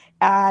time.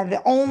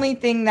 The only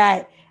thing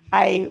that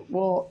I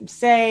will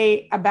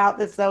say about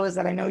this, though, is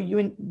that I know you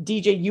and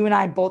DJ, you and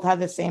I both have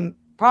the same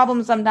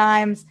problem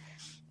sometimes.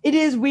 It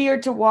is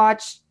weird to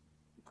watch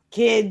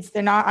kids.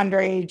 They're not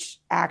underage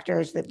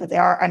actors, but they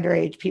are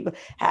underage people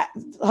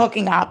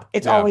hooking up.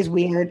 It's always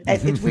weird.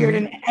 It's weird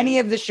in any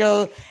of the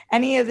shows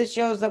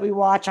that we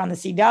watch on the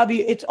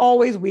CW. It's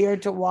always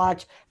weird to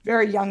watch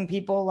very young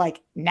people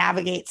like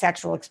navigate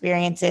sexual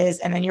experiences,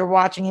 and then you're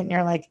watching it and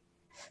you're like,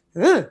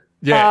 ugh.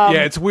 Yeah,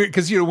 it's weird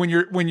because when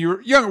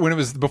you're younger, when it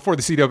was before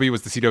the CW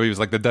was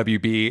like the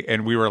WB,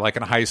 and we were like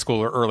in high school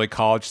or early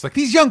college, it's like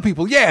these young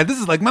people, this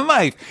is like my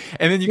life,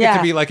 and then you get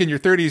to be like in your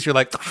 30s, you're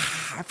like,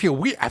 I feel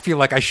weird. I feel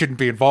like I shouldn't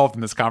be involved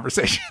in this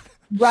conversation.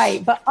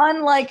 Right, but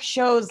unlike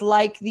shows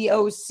like The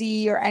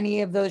OC or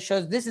any of those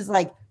shows, this is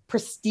like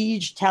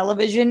prestige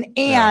television,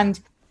 and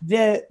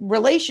the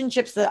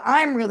relationships that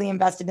I'm really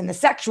invested in, the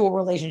sexual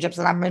relationships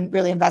that I'm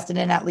really invested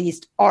in, at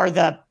least, are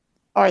the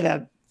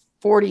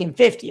 40 and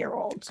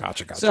 50-year-olds.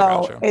 Gotcha.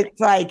 So it's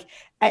like,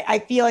 I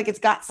feel like it's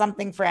got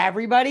something for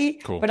everybody,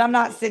 Cool. but I'm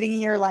not sitting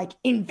here like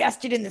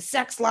invested in the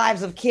sex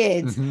lives of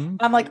kids. Mm-hmm.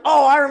 I'm like,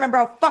 oh, I remember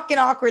how fucking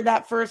awkward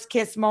that first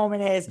kiss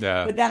moment is.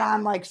 Yeah. But then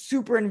I'm like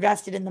super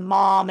invested in the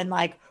mom and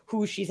like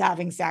who she's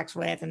having sex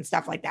with and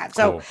stuff like that.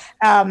 So Cool.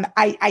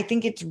 I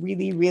think it's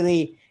really,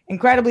 really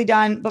incredibly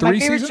done. But my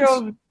favorite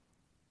show,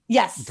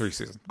 yes, 3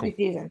 seasons. Cool. 3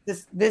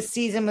 seasons. This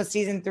season was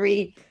season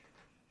 3.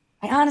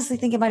 I honestly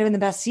think it might have been the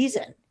best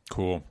season.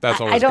 Cool.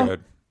 That's always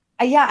good.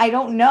 I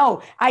don't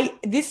know.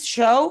 This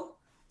show,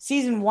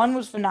 season 1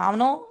 was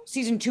phenomenal.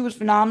 Season 2 was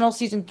phenomenal.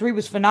 Season 3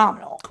 was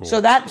phenomenal. Cool.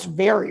 So that's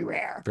very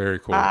rare. Very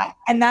cool.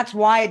 And that's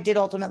why it did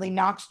ultimately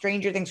knock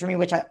Stranger Things for me,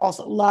 which I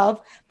also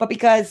love. But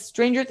because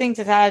Stranger Things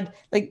has had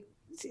like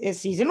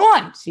season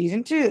 1,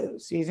 season 2,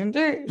 season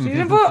 3,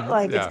 season 4,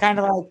 like it's kind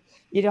of like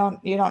you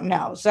don't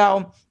know.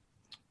 So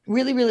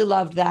really, really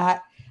loved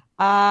that.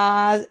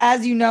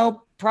 As you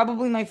know,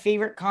 probably my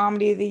favorite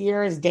comedy of the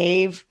year is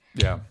Dave.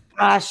 Yeah.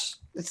 Gosh,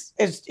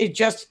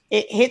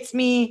 it hits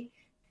me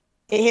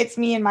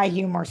in my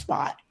humor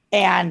spot.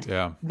 And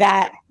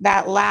that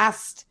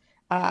last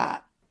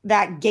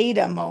that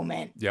Gata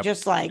moment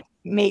just like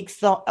makes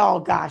oh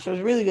gosh, it was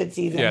a really good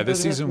season. Yeah,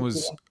 this season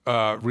was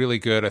really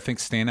good. I think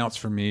standouts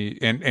for me,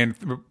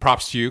 and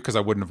props to you because I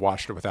wouldn't have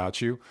watched it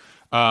without you.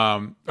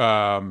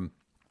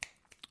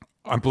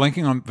 I'm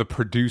blanking on the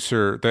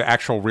producer, the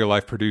actual real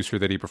life producer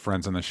that he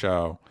befriends in the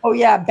show. Oh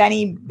yeah,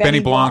 Benny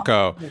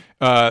Blanco.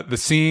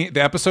 The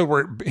episode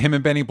where him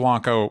and Benny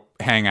Blanco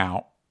hang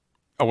out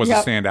was a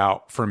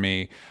standout for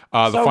me.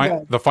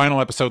 The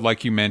final episode,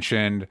 like you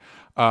mentioned,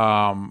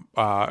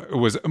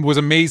 was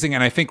amazing,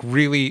 and I think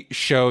really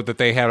showed that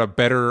they had a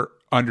better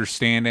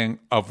understanding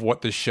of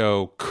what the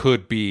show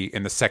could be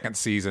in the second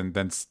season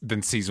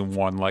than season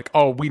 1. Like,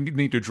 oh, we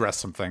need to address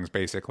some things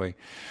basically.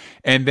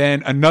 And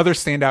then another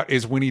standout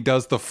is when he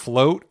does the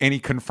float and he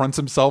confronts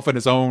himself in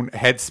his own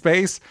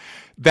headspace.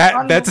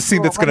 That's a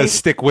scene that's going to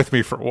stick with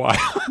me for a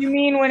while. You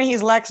mean when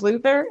he's Lex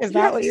Luthor? Is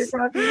that what you're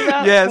talking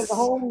about? Yes.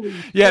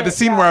 The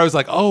scene where I was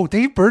like, oh,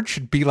 Dave Bird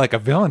should be like a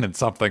villain in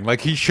something.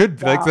 Like he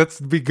should, like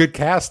that's be good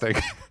casting.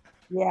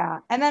 Yeah.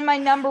 And then my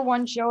number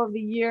 1 show of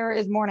the year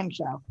is Morning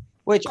Show,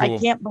 which I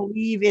can't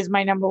believe is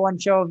my number 1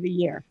 show of the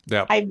year.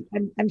 Yeah.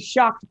 I'm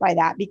shocked by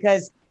that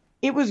because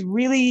it was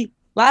really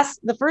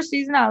the first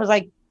season I was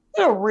like,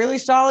 it's a really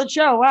solid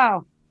show.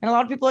 Wow. And a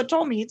lot of people had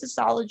told me it's a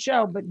solid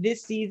show, but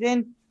this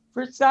season,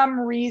 for some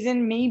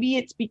reason, maybe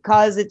it's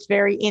because it's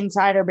very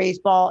insider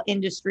baseball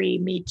industry,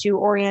 Me Too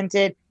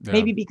oriented. Yeah.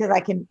 Maybe because I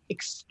can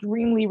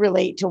extremely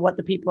relate to what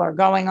the people are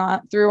going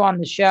through on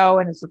the show.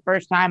 And it's the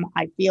first time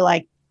I feel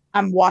like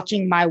I'm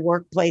watching my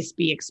workplace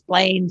be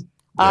explained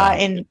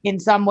in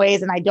some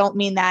ways. And I don't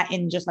mean that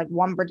in just like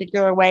one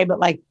particular way, but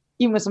like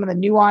even with some of the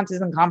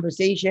nuances and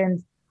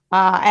conversations.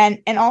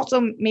 And also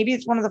maybe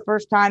it's one of the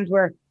first times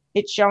where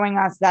it's showing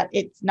us that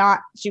it's not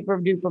super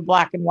duper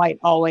black and white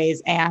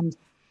always. And,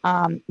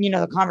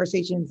 the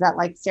conversations that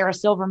like Sarah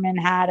Silverman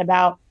had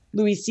about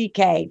Louis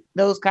C.K.,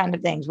 those kind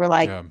of things. We're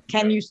like,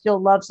 can you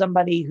still love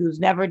somebody who's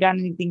never done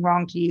anything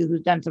wrong to you,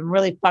 who's done some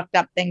really fucked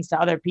up things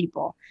to other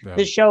people? Yeah.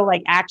 The show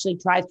like actually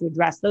tries to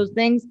address those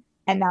things.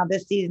 And now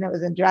this season it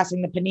was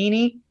addressing the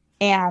panini,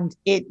 and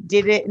it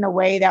did it in a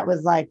way that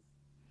was like,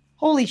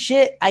 holy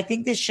shit, I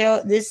think this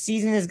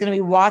season is going to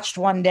be watched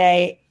one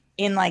day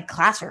in like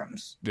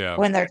classrooms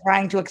when they're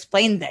trying to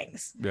explain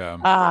things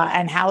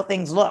and how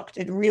things looked.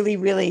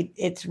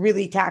 It's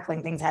really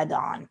tackling things head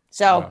on.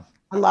 So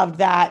I loved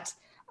that.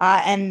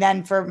 And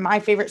then for my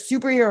favorite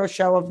superhero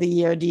show of the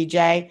year,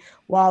 DJ,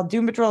 while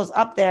Doom Patrol is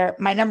up there,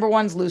 my number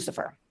 1's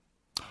Lucifer.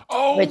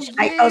 Oh, which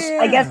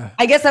I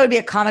guess that would be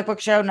a comic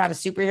book show, not a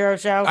superhero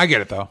show. I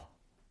get it though.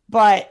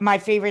 But my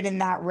favorite in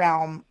that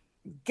realm,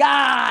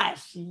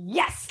 gosh,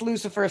 yes,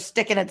 Lucifer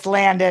sticking its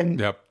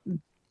landing.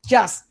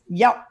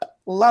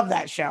 Love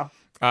that show.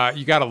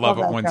 You gotta love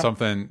it when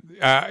something.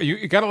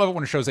 You gotta love it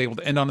when a show's able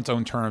to end on its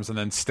own terms and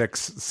then sticks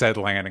said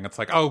landing. It's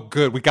like, oh,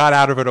 good, we got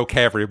out of it.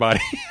 Okay, everybody.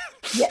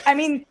 Yeah, I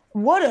mean,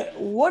 what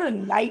a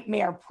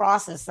nightmare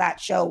process that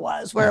show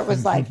was, where it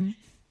was like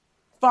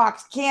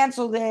Fox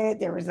canceled it.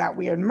 There was that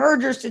weird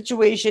merger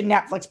situation.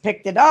 Netflix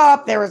picked it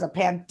up. There was a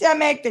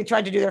pandemic. They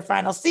tried to do their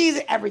final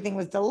season. Everything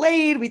was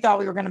delayed. We thought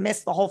we were going to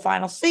miss the whole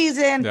final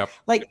season. Yep.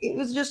 Like it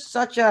was just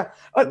such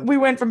we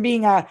went from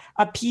being a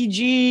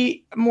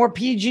more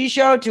PG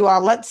show to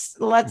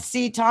let's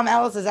see Tom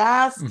Ellis's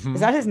ass. Mm-hmm.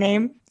 Is that his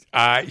name?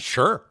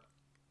 Sure.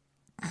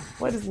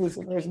 What is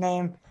Lucifer's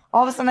name?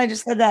 All of a sudden I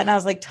just said that and I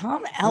was like,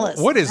 Tom Ellis.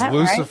 What is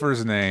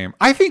Lucifer's name?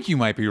 I think you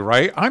might be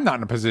right. I'm not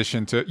in a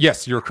position to.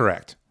 Yes, you're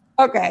correct.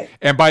 Okay.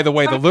 And by the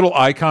way, the little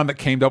icon that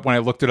came up when I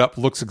looked it up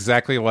looks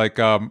exactly like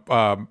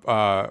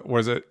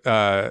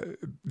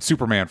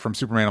Superman from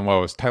Superman and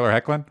Lois, Tyler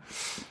Hoechlin.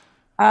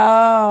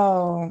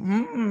 Oh,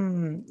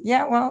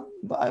 yeah. Well,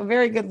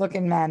 very good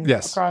looking men.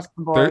 Yes, across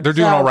the board. They're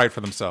doing all right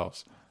for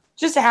themselves.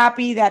 Just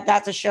happy that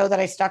that's a show that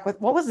I stuck with.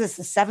 What was this?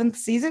 The 7th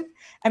season?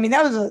 I mean,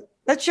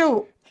 that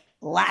show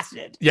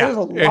lasted. Yeah, it was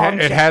a long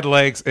it show. had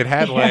legs. It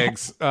had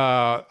legs.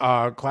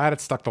 Glad it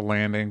stuck the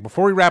landing.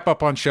 Before we wrap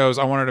up on shows,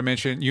 I wanted to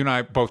mention, you and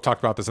I both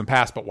talked about this in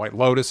past, but White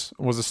Lotus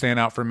was a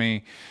standout for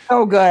me.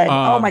 So good.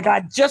 Oh my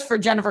God. Just for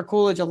Jennifer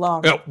Coolidge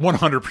alone.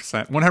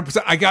 100%.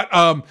 100%. I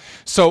got,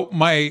 so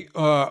my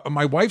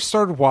wife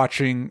started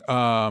watching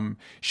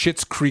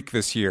Schitt's Creek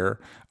this year.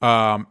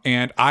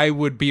 And I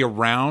would be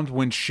around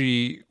when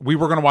we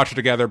were going to watch it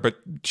together, but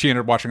she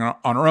ended up watching it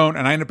on her own,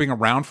 and I ended up being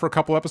around for a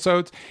couple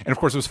episodes. And of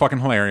course it was fucking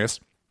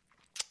hilarious.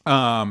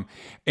 But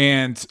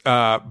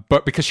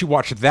because she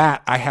watched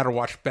that, I had to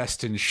watch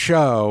Best in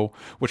Show,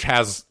 which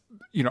has,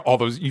 all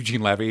those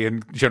Eugene Levy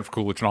and Jennifer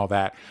Coolidge and all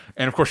that.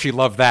 And of course she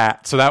loved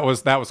that. So that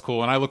was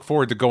cool. And I look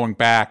forward to going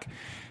back,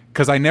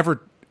 because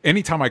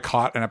anytime I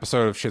caught an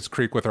episode of Schitt's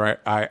Creek with her,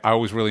 I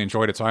always really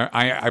enjoyed it. So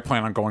I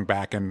plan on going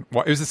back. And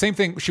it was the same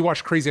thing. She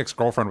watched Crazy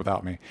Ex-Girlfriend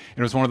without me. And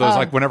it was one of those,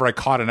 like, whenever I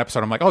caught an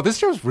episode, I'm like, oh, this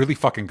show's really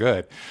fucking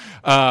good.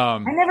 I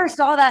never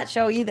saw that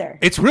show either.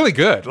 It's really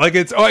good. Like,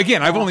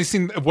 I've only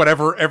seen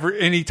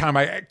anytime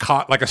I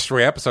caught like a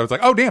stray episode, it's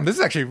like, oh damn, this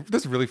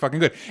is really fucking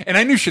good. And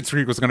I knew Schitt's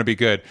Creek was going to be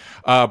good.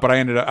 But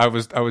I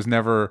was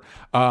never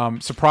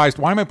surprised.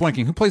 Why am I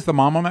blanking? Who plays the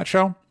mom on that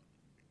show?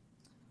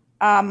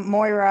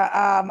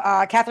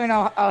 Moira, Catherine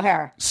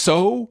O'Hara.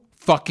 So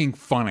fucking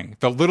funny.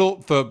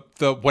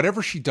 The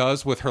whatever she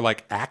does with her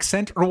like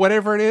accent or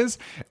whatever it is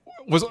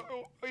was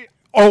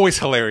always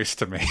hilarious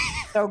to me.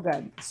 So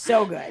good.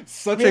 So good.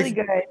 Such really a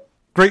good.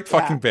 Great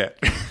fucking bit.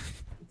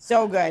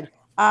 So good.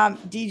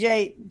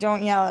 DJ,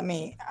 don't yell at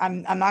me.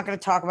 I'm not going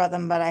to talk about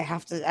them, but I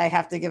have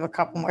to give a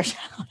couple more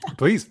shout outs.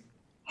 Please.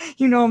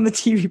 I'm the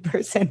TV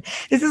person.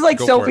 This is like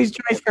Sophie's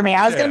choice for me.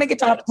 I was going to make a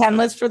top 10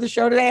 list for the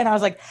show today, and I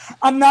was like,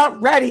 I'm not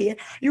ready.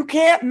 You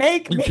can't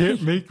make me. You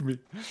can't make me.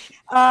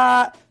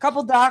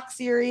 Couple doc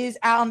series,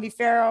 Alan B.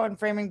 Farrow and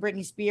Framing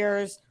Britney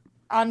Spears.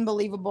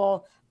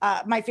 Unbelievable.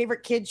 My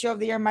favorite kids show of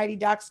the year, Mighty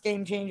Ducks,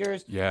 Game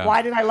Changers. Yeah.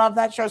 Why did I love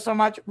that show so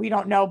much? We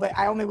don't know, but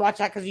I only watched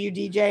that because of you,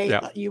 DJ.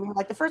 Yeah. You were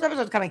like, the first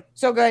episode's coming.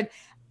 So good.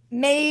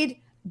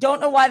 Made.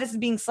 Don't know why this is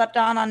being slept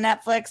on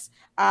Netflix.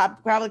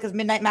 Probably because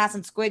Midnight Mass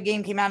and Squid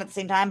Game came out at the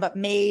same time. But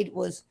Made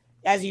was,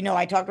 as you know,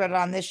 I talked about it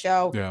on this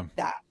show. Yeah.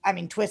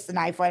 Twist the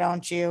Knife, Why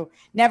Don't You?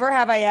 Never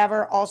Have I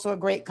Ever, also a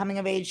great coming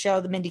of age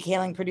show. The Mindy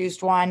Kaling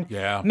produced one.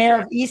 Yeah.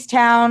 Mayor of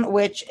Easttown,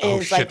 which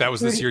is that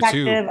was this year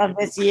too. Of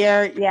this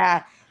year,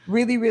 yeah,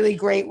 really, really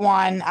great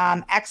one.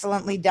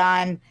 Excellently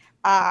done.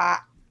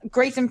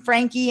 Grace and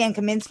Frankie and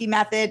Kaminsky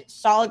Method,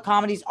 solid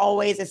comedies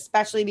always,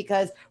 especially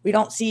because we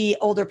don't see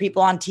older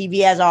people on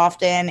TV as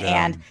often,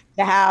 and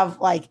to have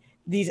like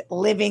these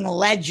living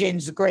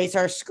legends grace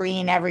our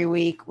screen every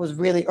week was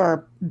really,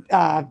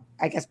 I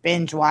guess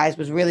binge wise,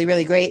 was really,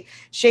 really great.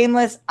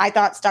 Shameless, I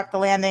thought stuck the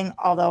landing,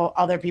 although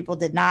other people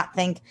did not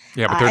think.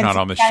 Yeah, but they're not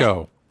on the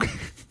show.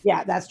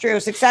 Yeah, that's true.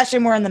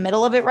 Succession, we're in the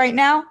middle of it right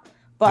now,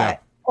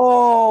 but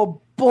oh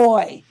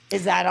boy,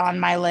 is that on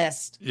my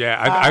list. Yeah,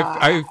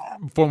 I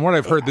from what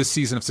I've heard, this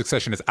season of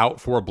Succession is out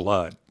for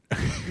blood.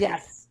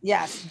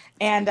 Yes.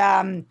 And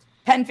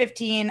Pen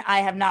 15,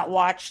 I have not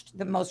watched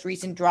the most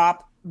recent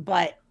drop,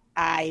 but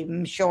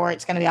I'm sure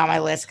it's going to be on my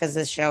list because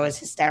this show is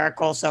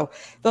hysterical. So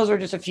those were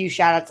just a few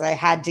shout outs I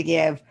had to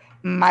give.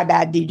 My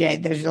bad,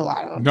 DJ. There's a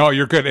lot of them. No,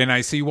 you're good. And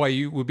I see why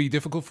it would be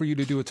difficult for you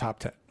to do a top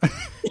 10.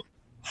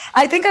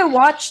 I think I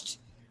watched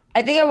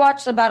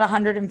about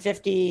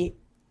 150,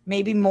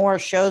 maybe more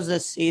shows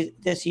this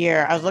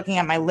year. I was looking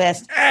at my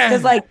list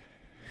because like,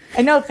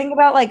 I know, think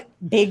about like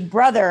Big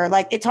Brother.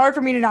 Like, it's hard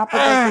for me to not put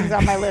those things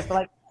on my list, but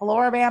like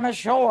Floribama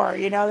Shore,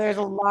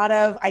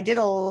 I did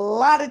a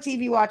lot of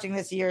TV watching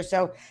this year.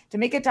 So to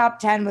make a top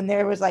 10 when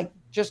there was like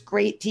just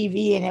great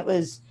TV and it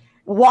was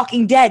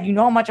Walking Dead,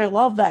 how much I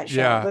love that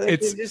show. Yeah,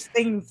 it's just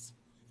things.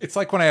 It's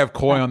like when I have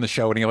Coy on the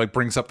show and he like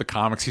brings up the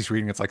comics he's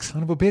reading. It's like,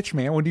 son of a bitch,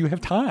 man. When do you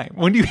have time?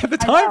 When do you have the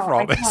time for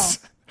all this?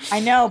 I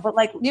know, but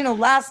like,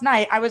 last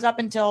night I was up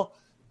until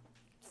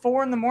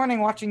 4 a.m.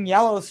 watching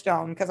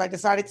Yellowstone because I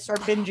decided to start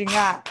binging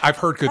that. I've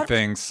heard good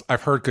things.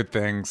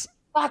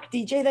 Fuck,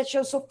 DJ, that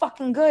show's so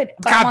fucking good.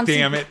 But God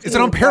damn it. Is it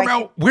on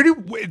Paramount?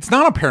 It's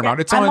not on Paramount.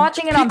 It's on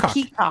watching it Peacock. on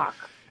Peacock.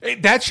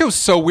 That show's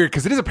so weird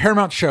because it is a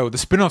Paramount show. The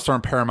spinoffs are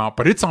on Paramount,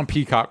 but it's on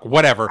Peacock.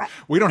 Whatever.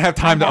 We don't have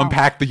time to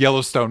unpack the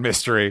Yellowstone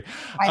mystery.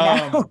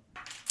 I know.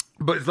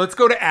 But let's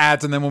go to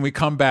ads, and then when we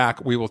come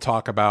back, we will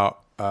talk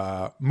about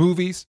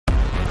movies.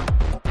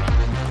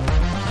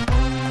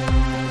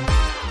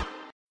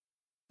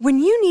 When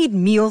you need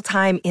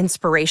mealtime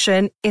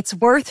inspiration, it's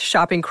worth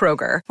shopping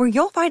Kroger, where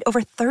you'll find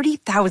over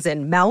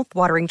 30,000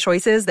 mouth-watering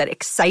choices that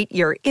excite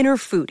your inner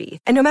foodie.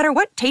 And no matter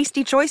what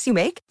tasty choice you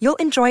make, you'll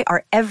enjoy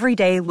our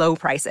everyday low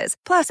prices,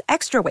 plus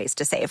extra ways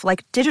to save,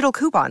 like digital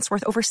coupons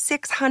worth over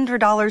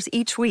 $600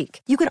 each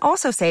week. You can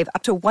also save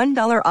up to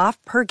 $1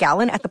 off per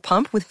gallon at the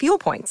pump with fuel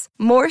points.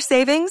 More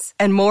savings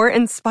and more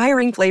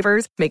inspiring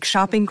flavors make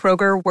shopping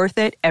Kroger worth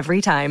it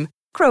every time.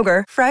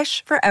 Kroger,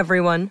 fresh for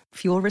everyone.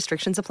 Fuel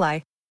restrictions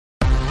apply.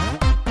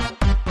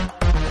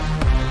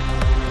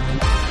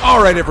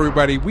 All right,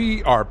 everybody,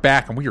 we are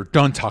back and we are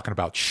done talking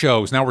about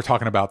shows. Now we're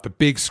talking about the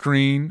big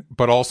screen,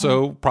 but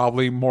also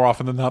probably more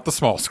often than not the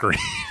small screen.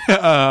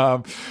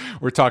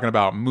 We're talking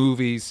about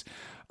movies.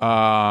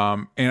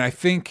 And I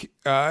think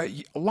a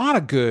lot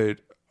of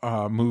good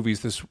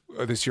movies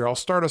this year. I'll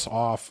start us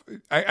off.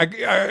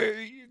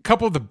 A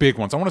couple of the big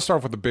ones. I want to start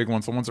off with the big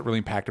ones, the ones that really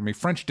impacted me.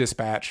 French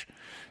Dispatch,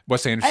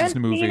 Wes Anderson's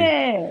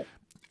movie.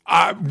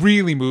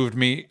 Really moved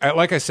me.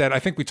 Like I said, I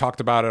think we talked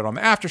about it on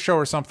the after show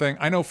or something.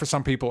 I know for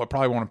some people it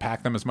probably won't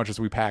impact them as much as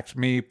we packed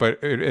me,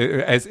 but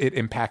as it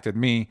impacted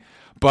me.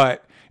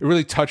 But it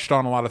really touched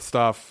on a lot of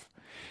stuff,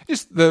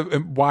 just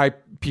why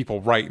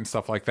people write and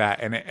stuff like that,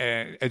 and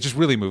it just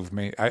really moved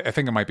me. I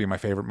think it might be my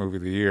favorite movie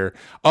of the year.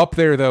 Up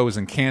there though is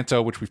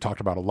Encanto, which we've talked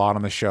about a lot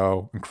on the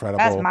show. Incredible.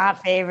 That's my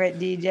favorite,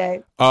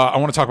 DJ. I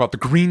want to talk about The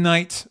Green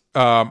Knight.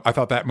 I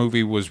thought that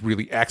movie was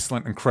really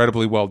excellent,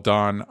 incredibly well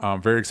done.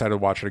 Very excited to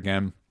watch it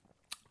again.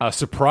 A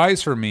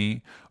surprise for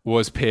me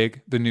was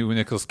Pig, the new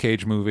Nicolas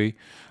Cage movie.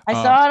 I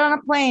saw it on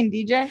a plane,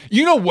 DJ.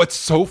 You know what's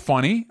so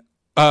funny?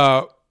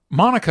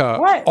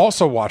 Monica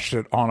also watched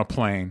it on a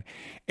plane.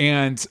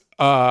 And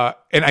I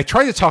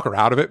tried to talk her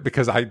out of it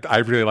because I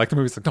really like the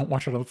movie. It's like, don't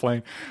watch it on the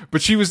plane.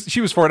 But she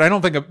was for it. I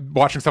don't think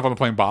watching stuff on the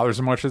plane bothers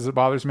as much as it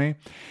bothers me.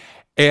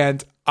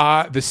 And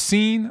the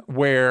scene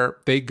where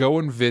they go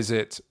and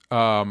visit,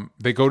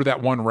 they go to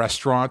that one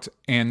restaurant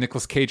and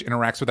Nicolas Cage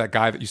interacts with that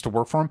guy that used to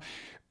work for him.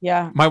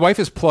 Yeah. My wife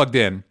is plugged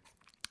in,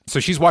 so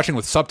she's watching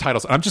with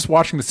subtitles. And I'm just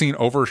watching the scene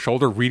over her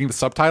shoulder, reading the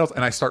subtitles,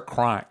 and I start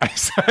crying. I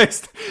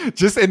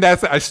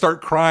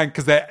start crying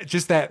because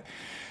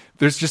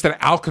there's just an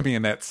alchemy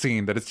in that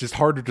scene that it's just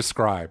hard to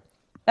describe.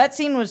 That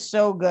scene was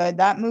so good.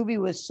 That movie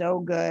was so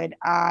good.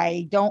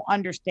 I don't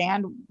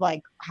understand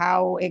like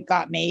how it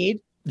got made.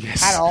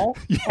 Yes. At all.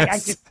 Yes. Like, I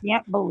just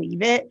can't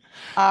believe it.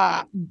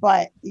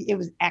 But it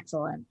was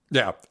excellent.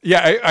 Yeah.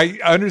 I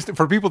understand.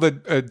 For people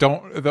that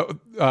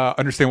don't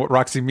understand what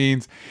Roxy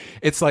means,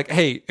 it's like,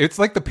 hey, it's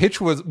like the pitch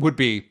would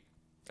be,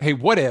 hey,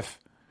 what if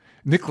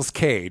Nicolas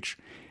Cage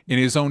in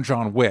his own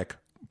John Wick,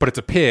 but it's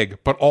a pig,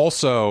 but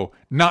also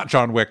not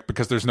John Wick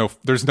because there's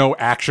no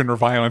action or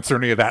violence or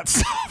any of that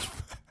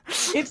stuff.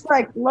 It's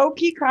like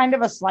low-key kind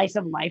of a slice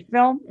of life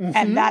film,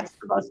 and that's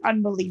the most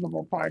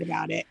unbelievable part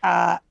about it.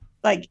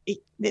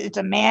 It's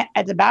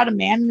about a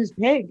man and his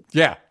pig.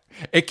 Yeah.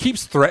 It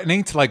keeps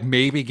threatening to like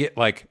maybe get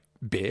like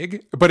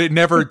big, but it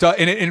never does.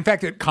 And in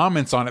fact, it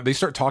comments on it. They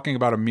start talking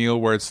about a meal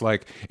where it's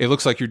like, it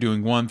looks like you're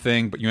doing one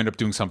thing, but you end up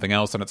doing something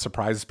else and it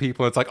surprises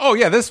people. It's like, oh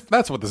yeah,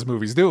 that's what this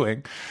movie's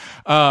doing.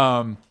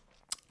 Judas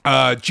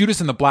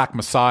and the Black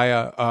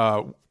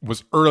Messiah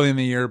was early in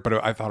the year,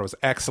 but I thought it was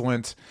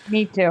excellent.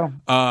 Me too.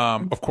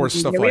 Of course,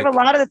 stuff like... We have a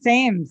lot of the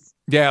themes.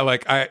 Yeah,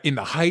 like In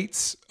the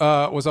Heights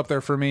was up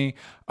there for me.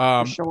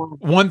 Sure.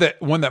 One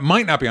that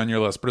might not be on your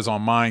list, but is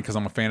on mine because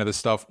I'm a fan of this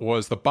stuff,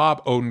 was the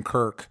Bob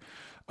Odenkirk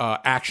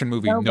action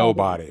movie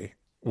Nobody,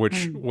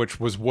 which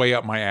was way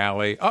up my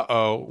alley.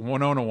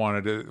 Winona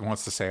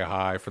wants to say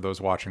hi for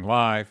those watching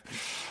live.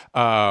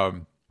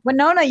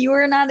 Winona, you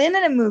were not in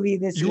a movie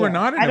this year. You were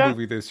not in a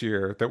movie this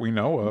year that we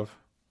know of.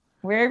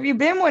 Where have you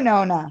been,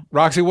 Winona?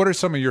 Roxy, what are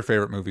some of your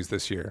favorite movies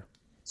this year?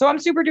 So I'm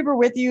super duper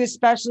with you,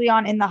 especially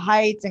on In the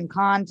Heights and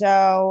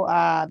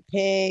Encanto,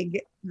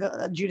 Pig,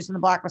 Judas and the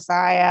Black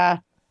Messiah.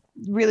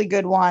 Really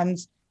good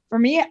ones. For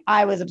me,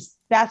 I was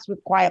obsessed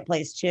with Quiet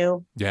Place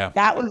 2. Yeah.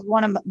 That was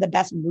one of the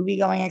best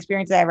movie-going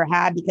experiences I ever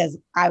had because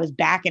I was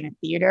back in a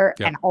theater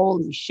and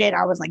holy shit,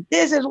 I was like,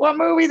 this is what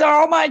movies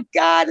are. Oh my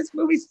God, this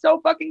movie's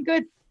so fucking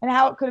good. And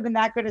how it could have been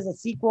that good as a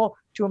sequel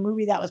to a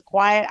movie that was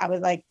quiet. I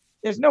was like,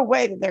 there's no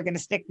way that they're going to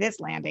stick this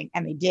landing.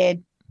 And they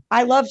did.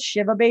 I loved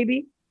Shiva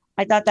Baby.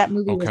 I thought that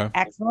movie was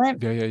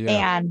excellent.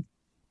 Yeah. And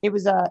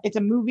it's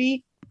a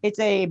movie. It's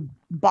a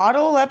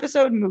bottle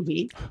episode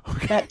movie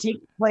that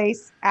takes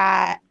place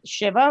at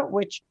Shiva,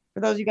 which for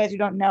those of you guys who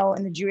don't know,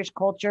 in the Jewish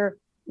culture,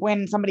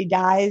 when somebody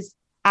dies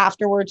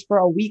afterwards for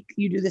a week,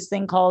 you do this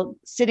thing called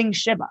sitting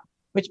Shiva,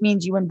 which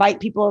means you invite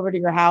people over to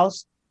your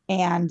house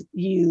and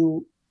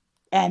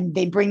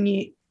they bring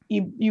you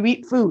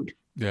eat food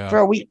for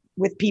a week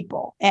with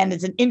people. And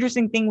it's an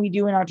interesting thing we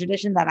do in our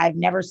tradition that I've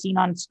never seen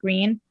on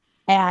screen.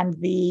 And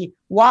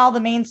while the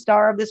main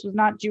star of this was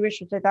not Jewish,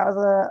 which I thought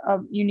was a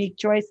unique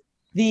choice,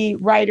 the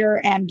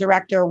writer and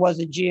director was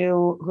a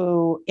Jew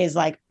who is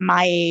like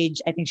my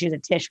age. I think she's a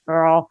Tish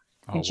girl.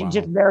 And she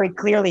just very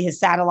clearly has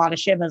sat a lot of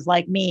Shivas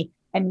like me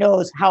and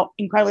knows how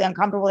incredibly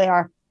uncomfortable they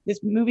are. This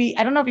movie,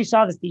 I don't know if you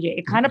saw this, DJ.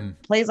 It kind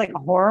of plays like a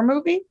horror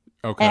movie.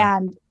 Okay.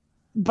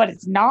 But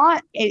it's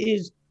not.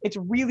 It's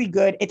really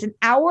good. It's an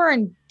hour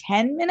and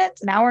 10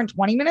 minutes, an hour and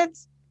 20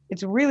 minutes.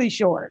 It's really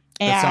short.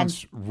 That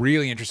sounds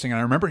really interesting. And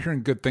I remember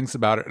hearing good things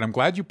about it. And I'm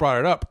glad you brought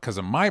it up because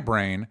in my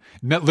brain,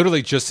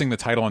 literally just seeing the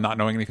title and not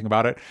knowing anything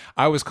about it,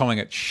 I was calling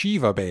it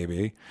Shiva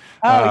Baby,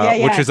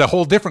 which is a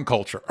whole different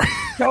culture.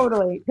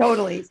 Totally.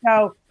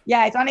 So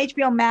yeah, it's on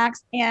HBO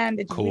Max and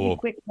it's a really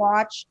quick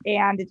watch.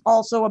 And it's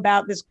also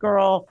about this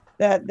girl.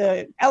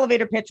 The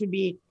elevator pitch would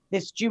be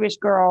this Jewish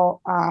girl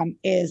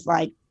is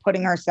like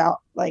putting herself,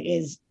 like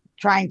is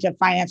trying to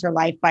finance her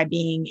life by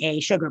being a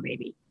sugar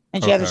baby.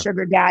 and she has a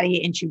sugar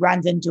daddy, and she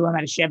runs into him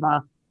at a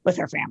shiva with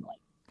her family.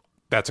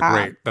 That's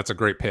a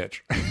great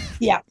pitch.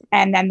 Yeah.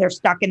 And then they're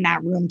stuck in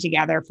that room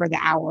together for the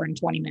hour and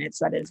 20 minutes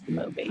that is the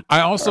movie.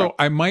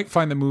 I might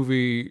find the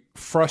movie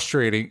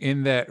frustrating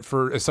in that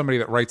as somebody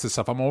that writes this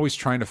stuff, I'm always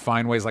trying to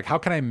find ways like, how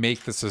can I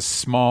make this as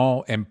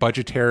small and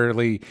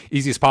budgetarily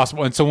easy as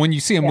possible? And so when you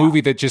see a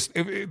movie that just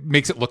it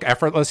makes it look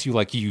effortless,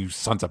 you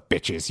sons of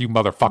bitches, you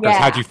motherfuckers,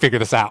 how'd you figure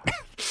this out?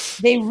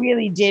 They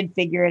really did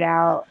figure it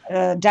out.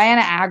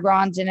 Diana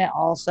Agron's in it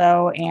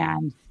also,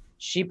 and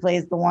she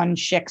plays the one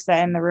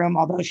shiksa in the room,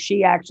 although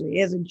she actually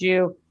is a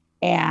Jew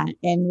and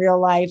in real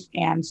life.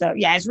 And so,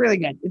 yeah, it's really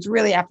good. It's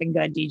really effing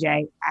good,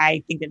 DJ.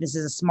 I think that this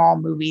is a small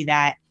movie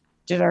that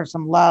deserves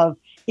some love.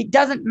 It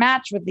doesn't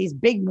match with these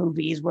big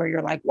movies where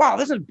you're like, wow,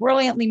 this is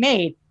brilliantly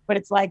made. But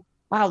it's like,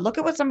 wow, look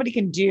at what somebody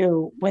can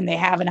do when they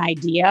have an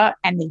idea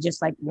and they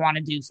just like want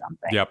to do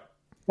something. Yep.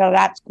 So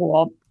that's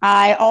cool.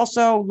 I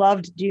also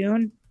loved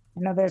Dune.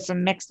 I know there's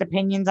some mixed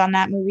opinions on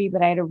that movie,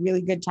 but I had a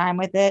really good time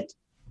with it.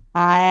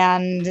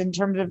 And in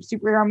terms of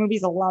superhero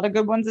movies, a lot of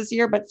good ones this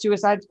year, but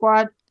Suicide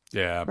Squad.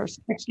 Yeah. The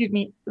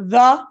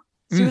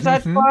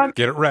Suicide Squad.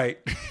 Get it right.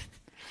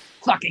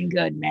 Fucking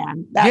good,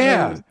 man. That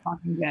movie was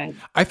fucking good.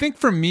 I think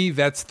for me,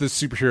 that's the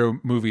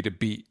superhero movie to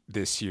beat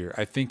this year.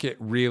 I think it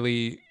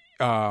really,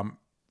 I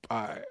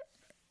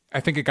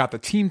think it got the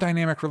team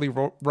dynamic really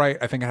right.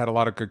 I think it had a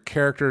lot of good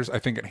characters. I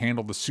think it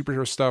handled the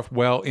superhero stuff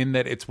well in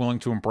that it's willing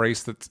to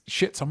embrace that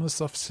shit. Some of the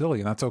stuff's silly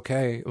and that's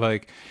okay.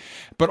 Like,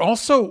 but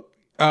also,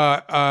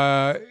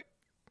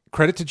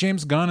 credit to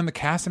James Gunn and the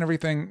cast and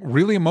everything.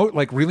 Really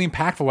really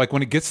impactful. Like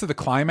when it gets to the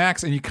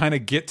climax and you kind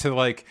of get to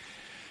like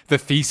the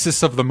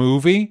thesis of the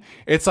movie,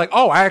 it's like,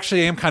 oh, I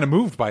actually am kind of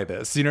moved by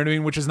this. You know what I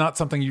mean? Which is not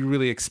something you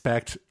really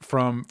expect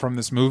from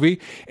this movie.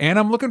 And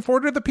I'm looking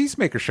forward to the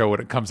Peacemaker show when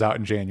it comes out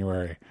in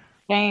January.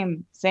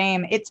 Same.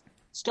 It's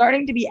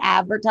starting to be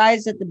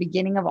advertised at the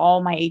beginning of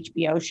all my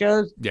HBO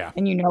shows. Yeah.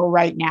 And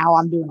right now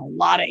I'm doing a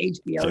lot of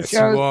HBO shows.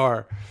 Yes, you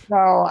are. So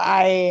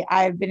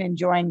I've been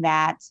enjoying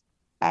that.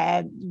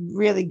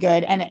 Really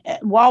good. And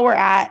while we're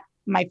at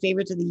my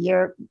favorites of the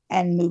year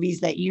and movies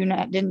that you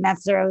didn't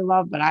necessarily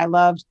love, but I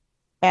loved,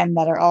 and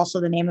that are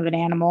also the name of an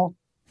animal.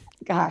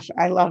 Gosh,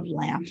 I love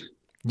Lamb.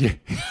 Yeah.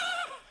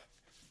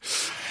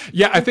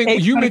 Yeah, I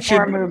think you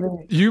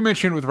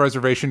mentioned with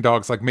Reservation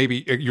Dogs, like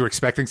maybe you're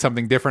expecting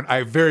something different.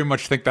 I very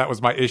much think that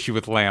was my issue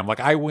with Lamb. Like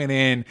I went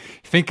in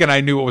thinking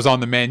I knew what was on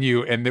the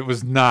menu, and it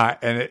was not,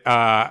 and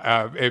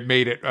it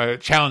made it a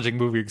challenging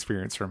movie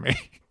experience for me.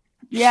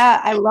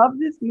 Yeah, I love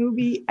this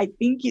movie. I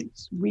think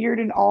it's weird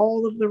in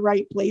all of the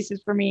right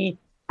places for me.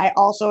 I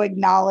also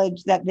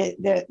acknowledge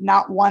that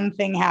not one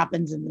thing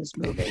happens in this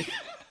movie.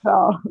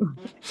 So,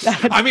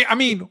 I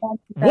mean,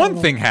 one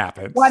thing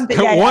happens. One thing,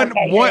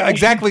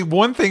 exactly.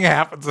 One thing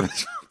happens in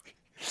this movie.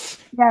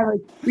 Yeah, like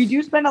we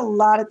do spend a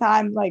lot of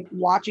time like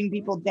watching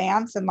people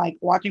dance and like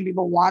watching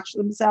people watch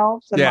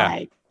themselves. And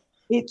like,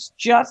 it's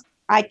just,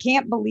 I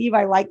can't believe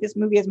I like this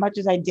movie as much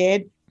as I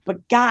did.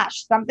 But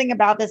gosh, something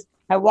about this,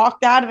 I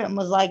walked out of it and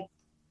was like,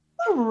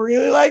 I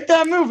really like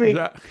that movie.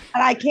 Yeah.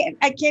 And I can't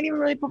even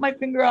really put my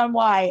finger on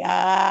why.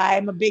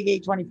 I'm a big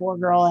A24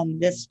 girl, and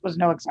this was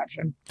no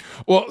exception.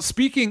 Well,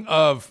 speaking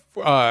of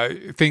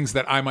things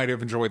that I might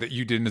have enjoyed that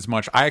you didn't as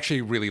much, I actually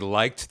really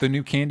liked the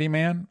new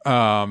Candyman.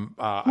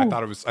 I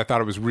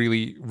thought it was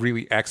really,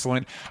 really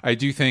excellent. I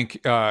do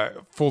think,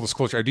 full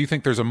disclosure, I do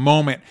think there's a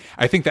moment.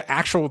 I think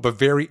the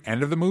very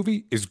end of the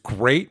movie is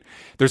great.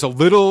 There's a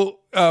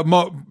little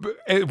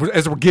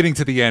as we're getting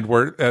to the end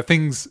where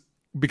things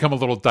become a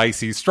little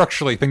dicey.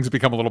 Structurally, things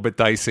become a little bit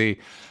dicey.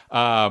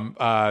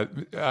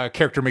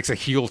 Character makes a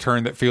heel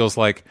turn that feels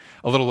like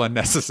a little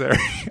unnecessary.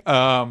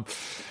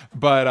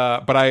 But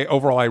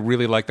I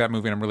really like that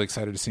movie, and I'm really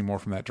excited to see more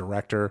from that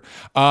director.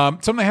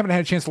 Something I haven't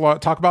had a chance to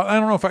talk about. I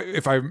don't know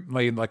if I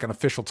made like an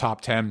official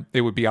top 10,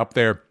 it would be up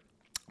there.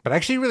 But I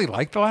actually really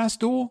like The Last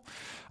Duel.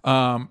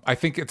 I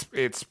think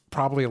it's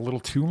probably a little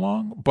too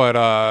long, but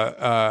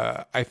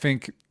I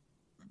think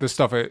the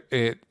stuff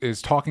it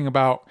is talking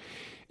about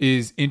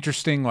is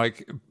interesting,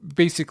 like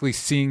basically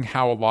seeing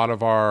how a lot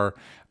of our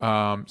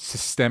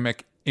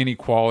systemic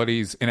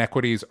inequalities,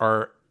 inequities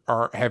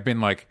have been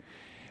like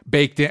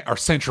baked in, are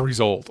centuries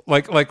old.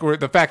 Like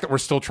the fact that we're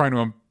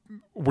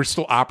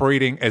still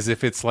operating as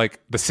if it's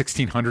like the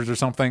 1600s or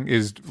something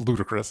is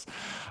ludicrous.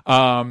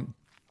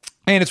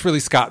 And it's really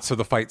Scott, so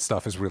the fight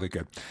stuff is really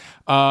good.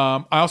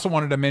 I also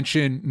wanted to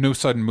mention No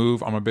Sudden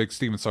Move. I'm a big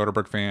Steven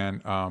Soderbergh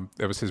fan.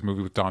 That was his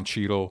movie with Don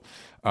Cheadle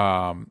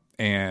and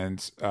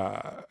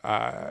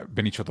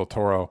Benicio del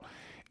Toro.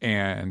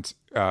 And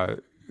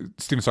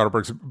Steven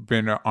Soderbergh's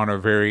been on a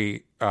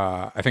very,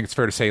 I think it's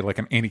fair to say, like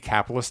an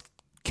anti-capitalist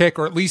kick,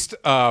 or at least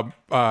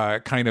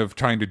kind of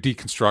trying to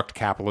deconstruct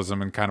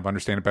capitalism and kind of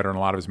understand it better in a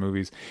lot of his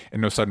movies. And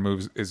No Sudden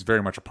Moves is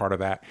very much a part of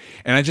that.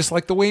 And I just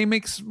like the way he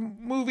makes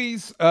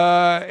movies.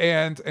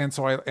 And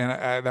so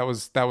that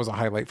was a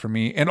highlight for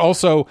me. And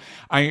also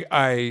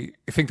I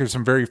think there's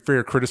some very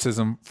fair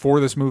criticism for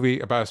this movie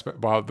about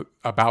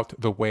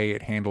the way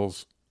it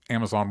handles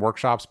Amazon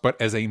workshops. But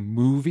as a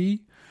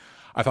movie,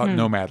 I thought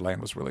Nomadland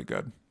was really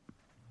good.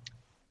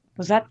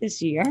 Was that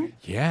this year?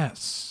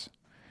 Yes,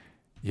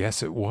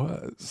 it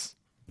was.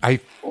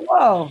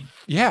 Whoa.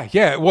 Yeah,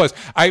 it was.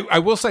 I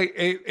will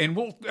say, and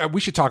we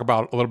should talk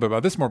about a little bit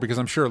about this more, because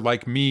I'm sure,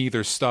 like me,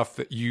 there's stuff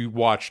that you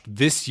watched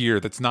this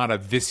year that's not a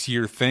this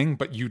year thing,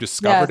 but you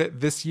discovered it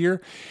this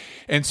year.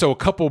 And so a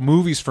couple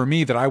movies for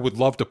me that I would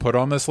love to put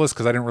on this list,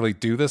 because I didn't really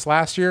do this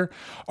last year,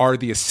 are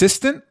The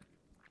Assistant,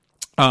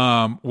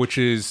 which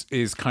is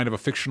kind of a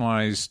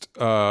fictionalized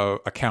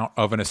account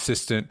of an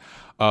assistant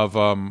of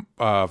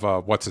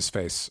what's his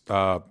face,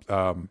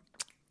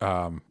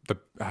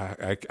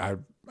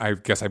 I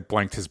guess I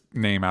blanked his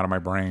name out of my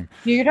brain.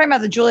 You're talking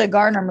about the Julia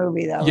Gardner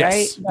movie, though,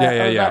 yes.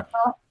 right? Yeah.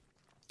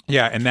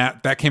 Yeah, and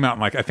that came out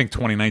in I think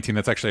 2019.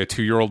 That's actually a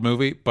 2-year-old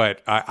movie,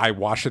 but I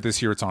watched it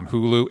this year. It's on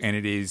Hulu, and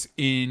it is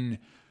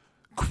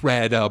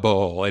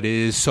incredible. It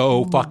is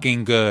so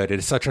fucking good. It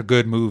is such a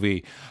good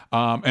movie.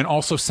 And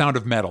also Sound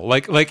of Metal.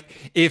 Like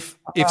if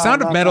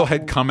Sound of Metal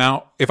had come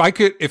out, if I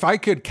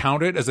could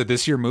count it as a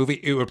this year movie,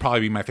 it would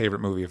probably be my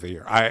favorite movie of the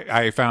year.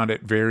 I found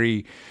it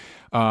very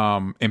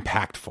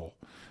impactful.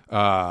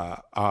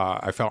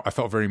 I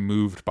felt very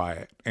moved by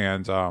it,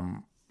 and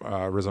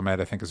Riz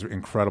Ahmed, I think, is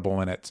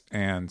incredible in it.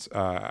 And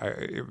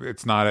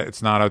it's not a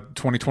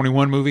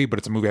 2021 movie, but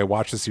it's a movie I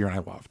watched this year and I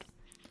loved.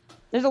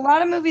 There's a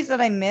lot of movies that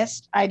I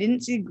missed. I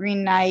didn't see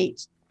Green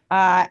Knight.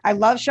 I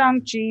love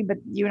Shang-Chi, but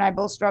you and I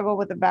both struggle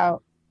with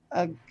about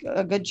a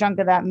good chunk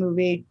of that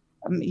movie.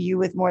 You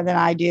with more than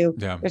I do.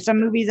 Yeah. There's some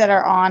movies that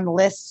are on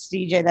lists,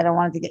 CJ, that I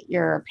wanted to get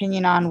your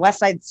opinion on. West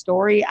Side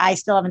Story, I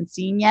still haven't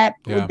seen yet.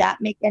 Yeah. Would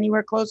that make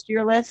anywhere close to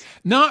your list?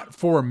 Not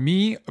for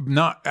me,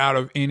 not out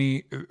of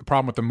any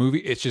problem with the movie.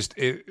 It's just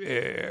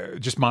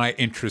just my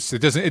interest. It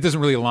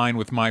doesn't really align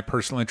with my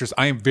personal interest.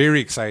 I am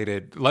very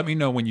excited. Let me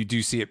know when you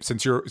do see it,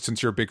 since you're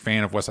a big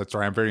fan of West Side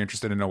Story. I'm very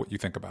interested to know what you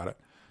think about it.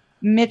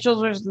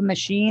 Mitchell's vs. the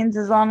Machines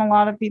is on a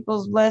lot of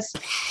people's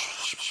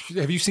lists.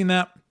 Have you seen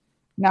that?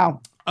 No.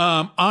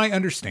 I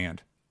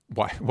understand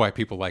why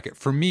people like it.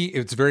 For me,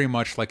 it's very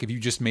much like if you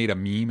just made a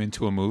meme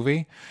into a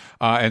movie,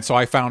 and so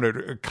I found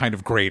it kind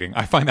of grating.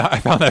 I found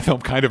that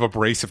film kind of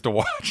abrasive to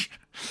watch.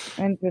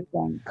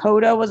 Interesting.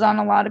 Coda was on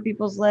a lot of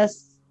people's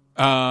lists.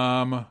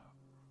 Did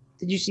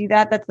you see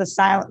that? That's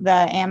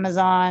the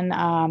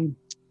Amazon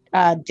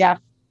deaf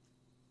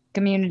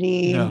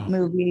community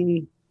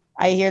movie.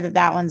 I hear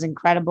that one's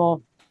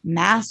incredible.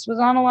 Mass was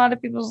on a lot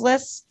of people's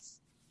lists.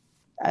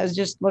 I was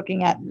just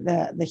looking at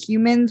the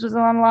Humans was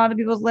on a lot of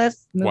people's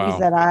lists. Movies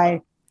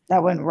that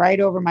went right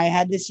over my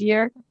head this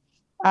year.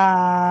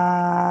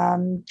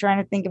 Trying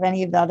to think of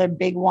any of the other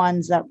big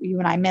ones that you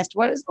and I missed.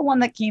 What is the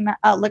one that came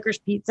out?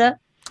 Licorice Pizza.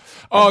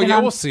 Oh yeah,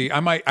 we'll see.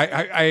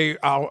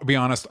 I'll be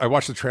honest. I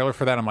watched the trailer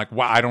for that. I'm like,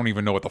 wow, I don't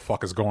even know what the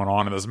fuck is going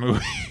on in this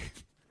movie.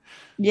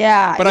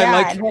 Yeah, but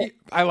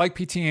I like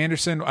P.T.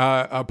 Anderson.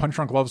 Punch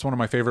Drunk Love is one of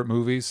my favorite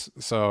movies.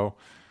 So.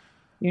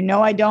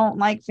 I don't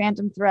like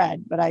Phantom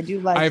Thread, but I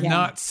do like. I have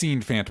not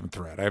seen Phantom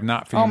Thread. I have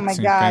not seen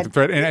God. Phantom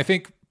Thread, and I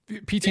think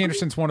P.T.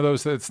 Anderson's one of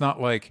those that's not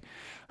like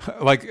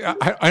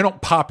I don't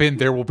pop in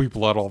There Will Be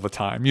Blood all the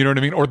time. You know what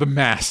I mean? Or The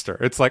Master.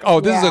 It's like, oh,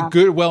 this is a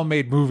good,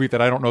 well-made movie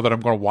that I don't know that I'm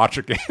going to watch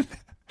again.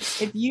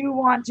 If you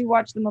want to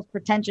watch the most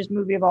pretentious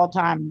movie of all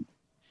time,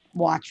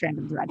 watch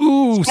Phantom Thread.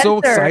 Ooh, so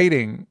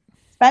exciting.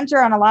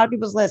 Spencer on a lot of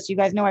people's lists. You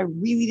guys know I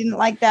really didn't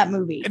like that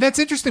movie. And that's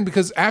interesting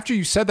because after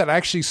you said that, I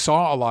actually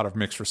saw a lot of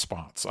mixed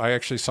response.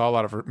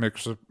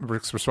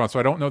 Mixed response. So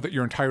I don't know that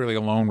you're entirely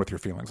alone with your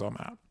feelings on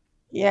that.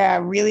 Yeah, I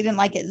really didn't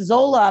like it.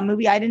 Zola, a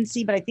movie I didn't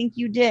see, but I think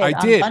you did. I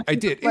did.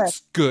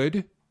 It's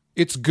good.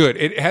 It's good.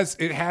 It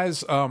has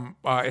some.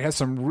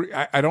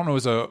 I don't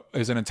know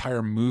as an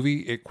entire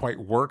movie, it quite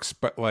works,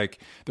 but like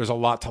there's a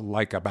lot to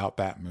like about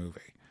that movie.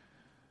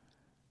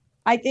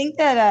 I think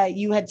that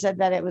you had said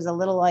that it was a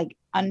little like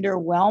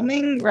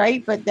underwhelming,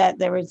 right? But that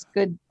there was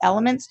good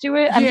elements to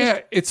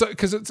it. It's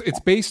because it's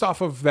based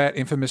off of that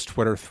infamous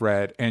Twitter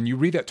thread, and you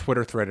read that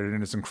Twitter thread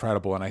and it's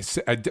incredible. And I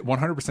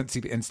 100% see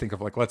the instinct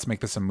of like, let's make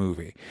this a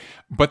movie,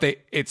 but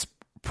it's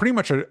pretty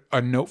much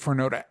a note for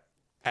note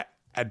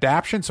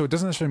adaptation, so it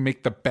doesn't necessarily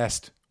make the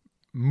best.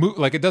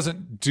 Like it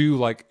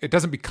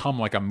doesn't become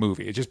like a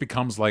movie. It just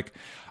becomes like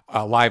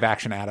a live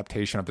action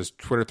adaptation of this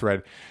Twitter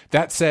thread.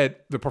 That said,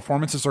 the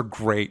performances are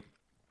great.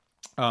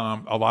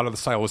 A lot of the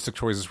stylistic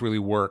choices really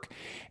work,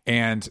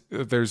 and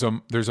there's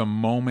a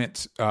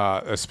moment,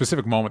 a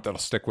specific moment that'll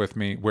stick with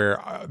me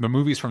where the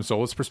movie's from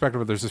Zola's perspective,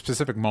 but there's a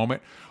specific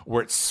moment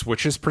where it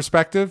switches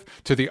perspective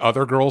to the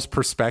other girl's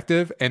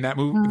perspective, and that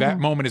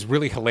moment is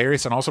really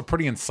hilarious and also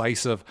pretty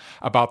incisive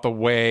about the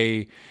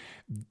way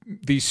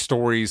these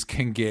stories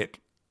can get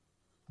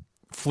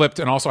flipped,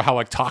 and also how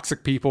like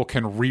toxic people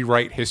can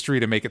rewrite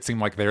history to make it seem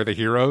like they're the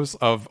heroes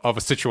of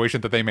a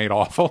situation that they made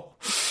awful.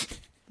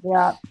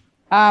 Yeah.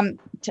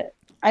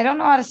 I don't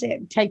know how to say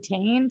it.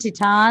 Titan.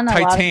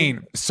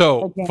 Titan.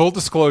 So Titan. full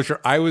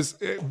disclosure, I was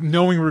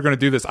knowing we were going to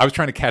do this. I was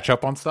trying to catch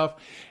up on stuff,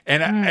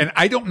 and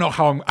I don't know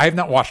how I have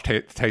not watched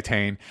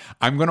Titan.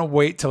 I'm going to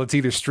wait till it's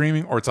either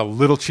streaming or it's a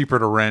little cheaper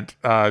to rent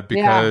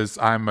because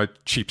I'm a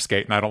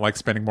cheapskate and I don't like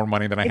spending more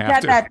money than I have to.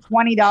 It's at that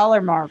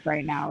 $20 mark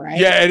right now, right?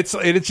 Yeah,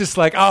 it's just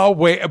like, oh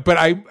wait, but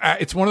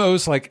it's one of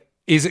those like,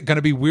 is it going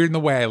to be weird in the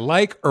way I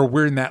like, or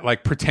weird in that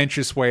like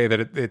pretentious way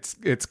that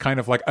it's kind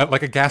of like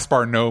a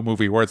Gaspar Noé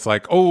movie where it's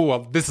like, oh,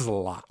 well, this is a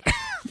lot.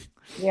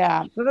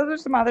 Yeah. So those are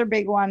some other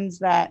big ones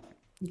that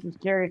I'm just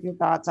curious your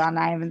thoughts on.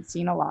 I haven't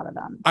seen a lot of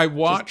them. I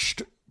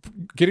watched,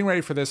 getting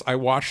ready for this, I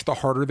watched The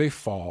Harder They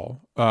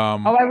Fall.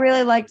 I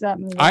really liked that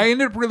movie. I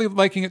ended up really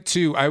liking it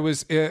too. I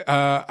was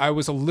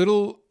a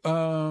little.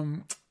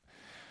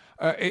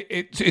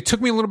 It took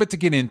me a little bit to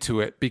get into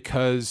it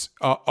because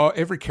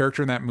every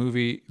character in that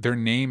movie, their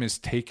name is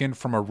taken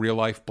from a real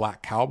life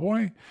black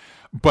cowboy,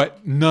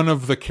 but none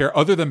of the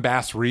other than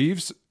Bass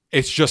Reeves,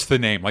 it's just the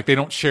name. Like they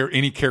don't share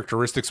any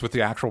characteristics with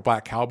the actual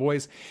black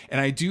cowboys. And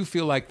I do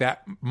feel like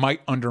that might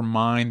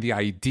undermine the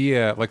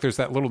idea. Like there's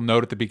that little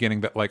note at the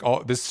beginning that like,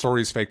 oh, this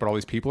story is fake, but all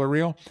these people are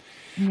real.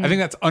 Mm-hmm. I think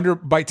that's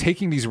by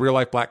taking these real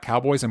life black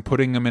cowboys and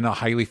putting them in a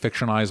highly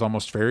fictionalized,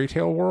 almost fairy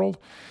tale world.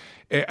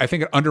 I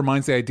think it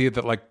undermines the idea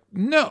that like,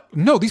 no,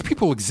 these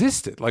people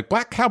existed. Like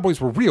black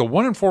cowboys were real.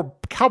 1 in 4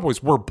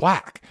 cowboys were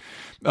black.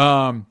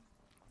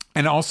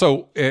 And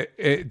also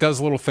it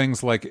does little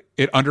things like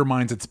it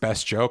undermines its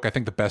best joke. I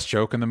think the best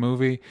joke in the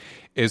movie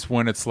is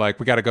when it's like,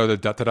 we got to go to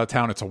da-da-da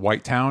town. It's a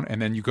white town.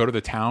 And then you go to the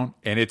town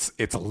and it's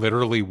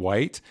literally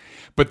white.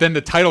 But then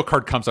the title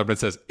card comes up and it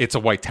says, it's a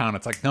white town.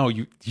 It's like, no,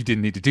 you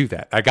didn't need to do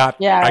that. I got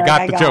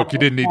the joke. You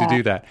didn't need to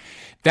do that.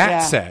 That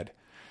said,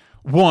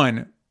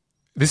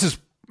 this is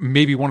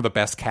maybe one of the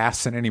best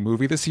casts in any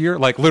movie this year.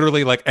 Like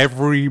literally like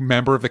every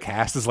member of the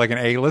cast is like an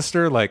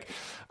A-lister. Like,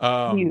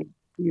 huge.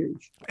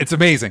 It's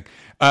amazing.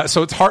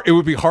 So it's hard. It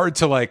would be hard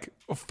to like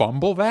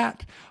fumble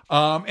that.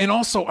 And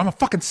also I'm a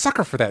fucking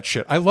sucker for that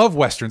shit. I love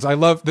Westerns. I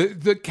love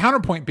the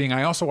counterpoint being,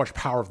 I also watch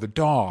Power of the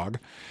Dog,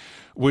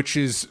 which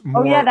is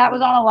more, that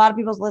was on a lot of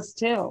people's lists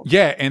too.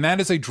 Yeah. And that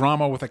is a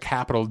drama with a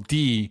capital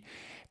D,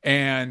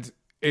 and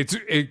it's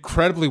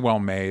incredibly well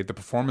made. The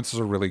performances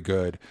are really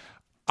good.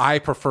 I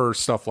prefer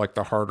stuff like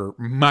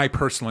my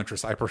personal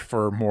interest, I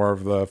prefer more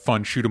of the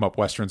fun shoot 'em up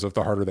Westerns of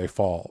The Harder They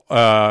Fall.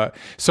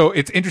 So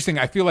it's interesting.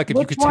 I feel like if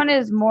Which one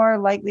is more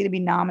likely to be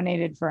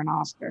nominated for an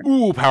Oscar?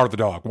 Ooh, Power of the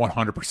Dog,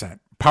 100%.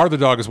 Power of the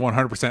Dog is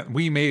 100%.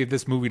 We made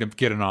this movie to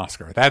get an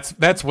Oscar.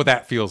 That's what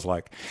that feels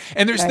like.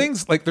 And there's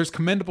things like, there's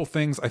commendable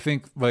things. I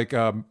think like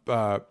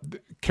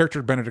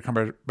character Benedict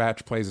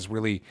Cumberbatch plays is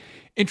really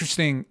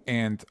interesting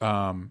and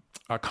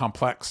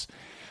complex.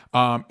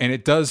 And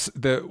it does,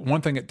 the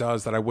one thing it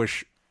does that I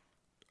wish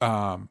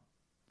Harder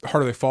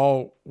They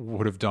Fall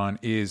would have done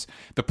is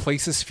the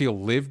places feel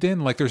lived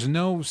in. Like there's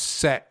no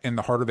set in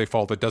The Harder They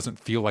Fall that doesn't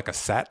feel like a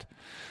set.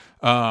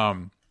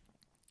 And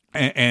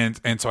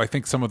so I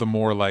think some of the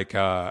more like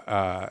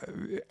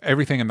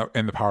everything in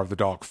the Power of the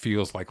Dog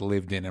feels like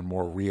lived in and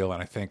more real.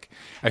 And I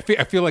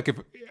feel like if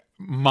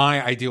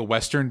my ideal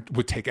Western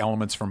would take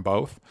elements from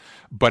both,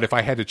 but if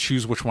I had to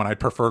choose which one I'd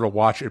prefer to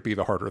watch, it'd be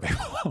The Harder They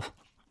Fall.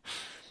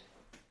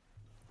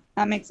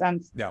 That makes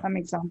sense. Yeah. That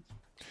makes sense.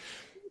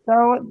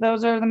 So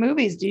those are the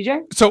movies,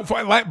 DJ. So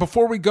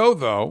before we go,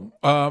 though,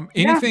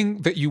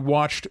 anything that you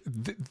watched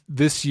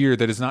this year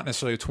that is not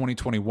necessarily a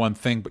 2021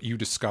 thing, but you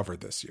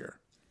discovered this year?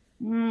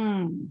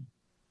 I'm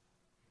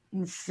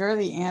sure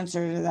the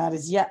answer to that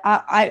is yeah.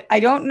 I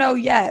don't know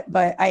yet,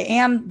 but I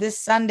am this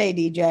Sunday,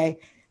 DJ,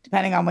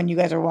 depending on when you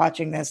guys are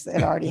watching this,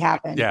 it already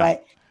happened. Yeah.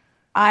 But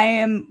I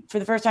am, for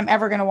the first time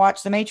ever, going to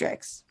watch The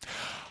Matrix.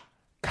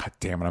 God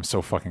damn it. I'm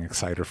so fucking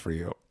excited for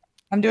you.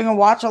 I'm doing a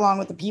watch along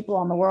with the people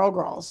on the World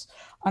Girls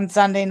on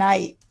Sunday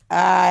night.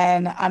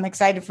 And I'm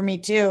excited for me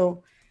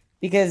too,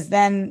 because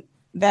then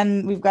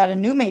we've got a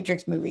new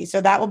Matrix movie.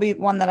 So that will be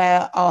one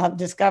that I'll have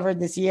discovered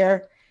this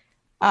year.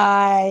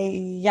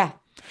 That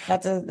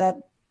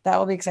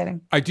will be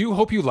exciting. I do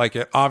hope you like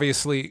it.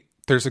 Obviously,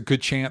 there's a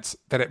good chance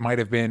that it might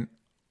have been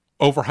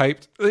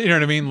overhyped. You know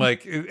what I mean?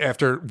 Like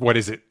after, what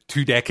is it,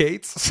 2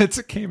 decades since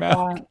it came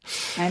out?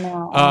 I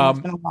know. It's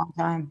been a long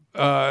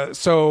time.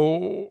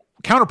 So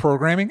counter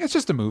programming, it's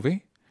just a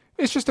movie.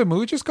 It's just a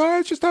movie.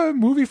 It's just a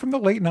movie from the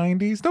late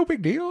 90s. No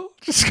big deal.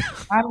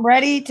 I'm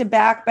ready to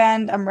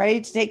backbend. I'm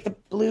ready to take the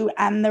blue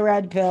and the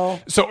red pill.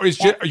 So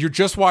you're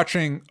just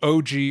watching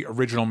OG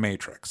original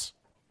Matrix?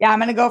 Yeah, I'm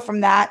going to go from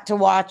that to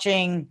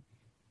watching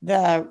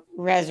the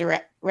what's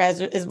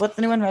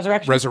the new one?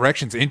 Resurrection?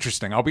 Resurrection's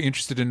interesting. I'll be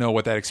interested to know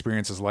what that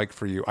experience is like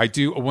for you. I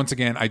do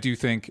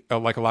think,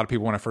 like a lot of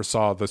people, when I first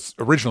saw the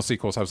original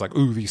sequels, I was like,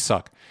 ooh, these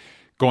suck.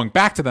 Going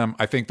back to them,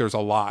 I think there's a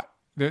lot.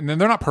 They're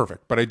not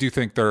perfect, but I do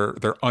think they're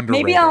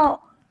underrated.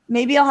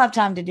 Maybe I'll have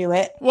time to do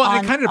it. Well,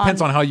 it kind of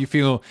depends on how you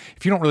feel.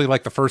 If you don't really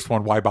like the first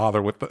one, why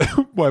bother with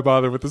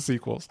the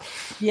sequels?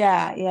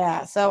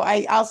 Yeah. So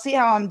I'll see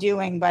how I'm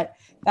doing, but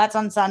that's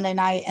on Sunday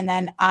night, and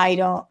then I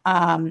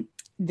don't.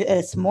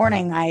 This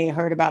morning I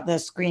heard about the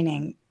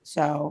screening,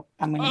 So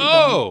I'm going to.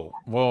 Oh,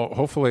 well,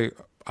 hopefully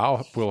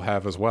we'll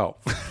have as well.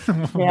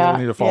 Yeah, we'll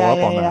need to follow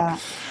up on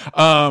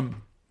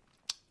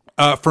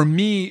that. For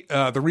me,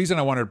 the reason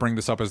I wanted to bring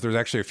this up is there's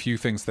actually a few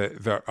things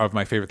that of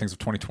my favorite things of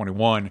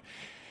 2021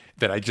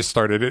 that I just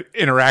started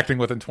interacting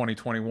with in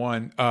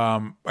 2021.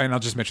 And I'll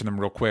just mention them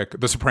real quick.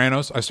 The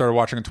Sopranos, I started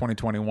watching in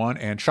 2021,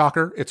 and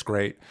shocker, it's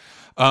great.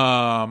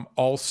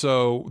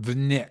 Also The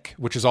Knick,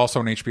 which is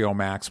also on HBO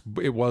Max.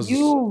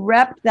 You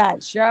repped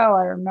that show,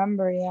 I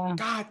remember. Yeah.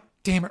 God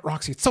damn it,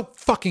 Roxy, it's so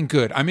fucking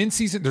good.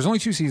 There's only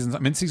 2 seasons.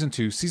 I'm in season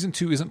 2. Season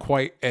 2 isn't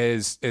quite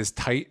as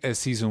tight as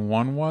season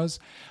 1 was,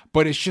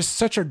 but it's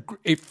just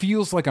it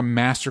feels like a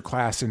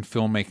masterclass in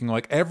filmmaking.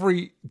 Like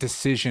every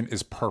decision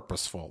is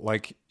purposeful.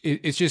 Like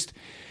it's just,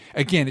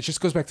 again, it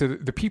just goes back to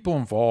the people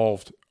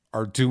involved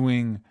are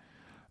doing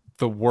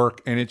the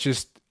work, and it's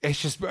just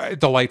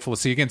delightful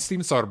to see. Again,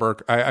 Steven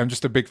Soderbergh, I'm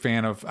just a big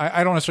fan of.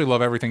 I don't necessarily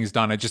love everything he's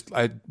done.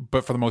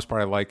 But for the most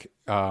part, I like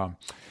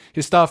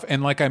his stuff.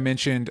 And like I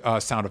mentioned,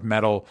 Sound of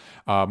Metal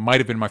might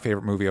have been my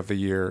favorite movie of the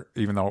year,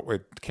 even though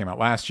it came out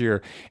last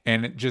year.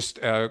 And just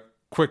a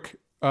quick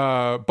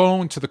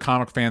bone to the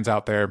comic fans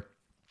out there.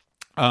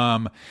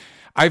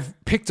 I've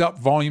picked up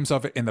volumes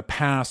of it in the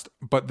past,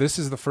 but this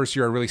is the first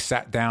year I really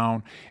sat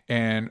down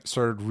and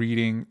started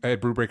reading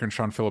Ed Brubaker and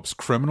Sean Phillips'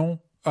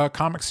 Criminal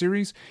comic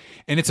series,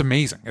 and it's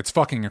amazing. It's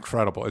fucking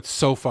incredible. It's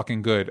so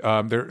fucking good.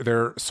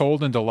 They're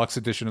sold in deluxe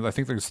editions. I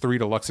think there's 3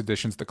 deluxe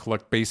editions that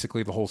collect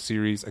basically the whole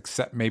series,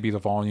 except maybe the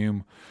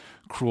volume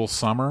Cruel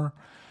Summer.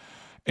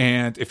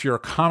 And if you're a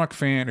comic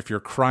fan, if you're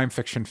a crime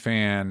fiction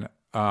fan,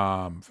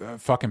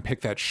 fucking pick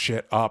that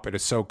shit up. It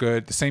is so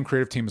good. The same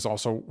creative team is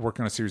also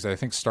working on a series that I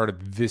think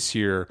started this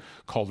year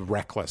called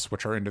Reckless,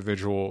 which are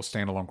individual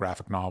standalone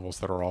graphic novels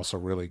that are also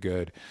really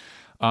good.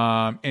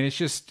 And it's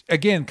just,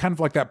 again, kind of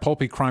like that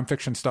pulpy crime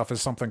fiction stuff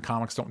is something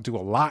comics don't do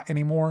a lot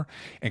anymore,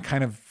 and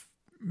kind of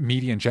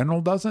media in general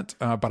doesn't,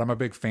 but I'm a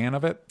big fan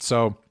of it.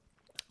 So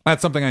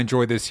that's something I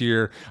enjoyed this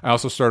year. I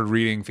also started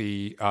reading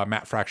the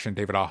Matt Fraction,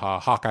 David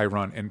Aja Hawkeye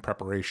run in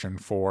preparation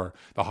for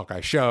the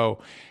Hawkeye show,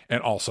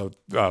 and also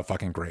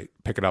fucking great.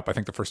 Pick it up. I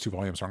think the first 2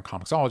 volumes are on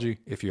Comixology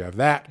if you have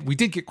that. We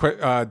did get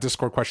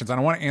Discord questions, and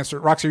I want to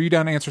answer. Roxy, are you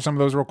down to answer some of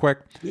those real quick?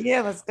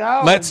 Yeah, let's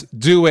go. Let's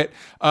do it.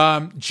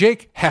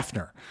 Jake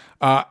Hefner.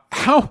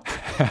 How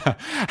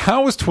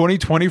was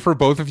 2020 for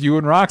both of you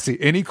and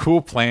Roxy? Any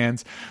cool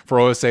plans for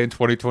OSA in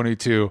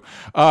 2022?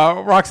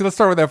 Roxy, let's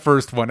start with that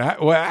first one.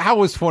 How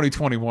was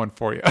 2021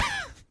 for you?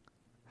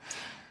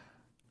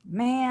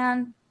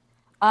 Man,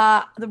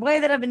 the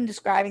way that I've been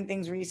describing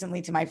things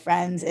recently to my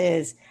friends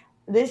is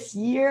this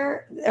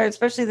year, or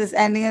especially this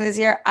ending of this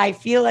year, I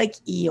feel like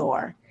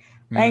Eeyore.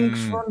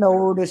 Thanks for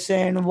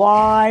noticing.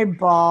 Why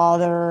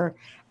bother?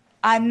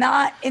 I'm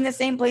not in the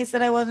same place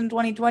that I was in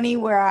 2020,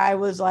 where I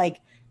was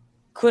like,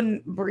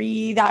 couldn't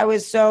breathe.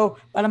 But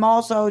I'm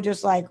also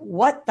just like,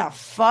 what the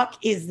fuck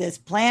is this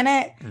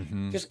planet?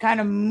 Just kind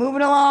of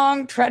moving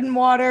along, treading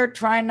water,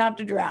 trying not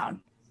to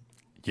drown.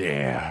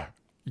 Yeah,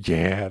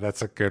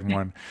 that's a good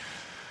one.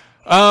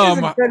 It's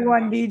a good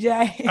one,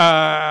 DJ.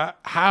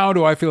 How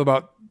do I feel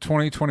about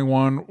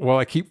 2021? Well,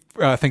 I keep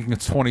thinking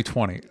it's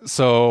 2020.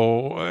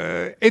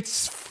 So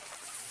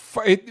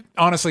it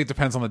honestly, it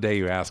depends on the day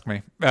you ask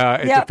me.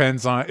 It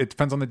depends on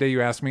the day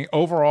you ask me.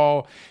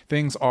 Overall,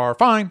 things are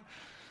fine.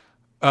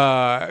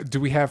 Do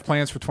we have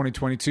plans for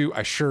 2022?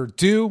 I sure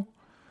do.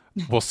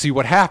 We'll see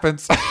what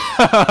happens.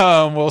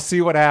 We'll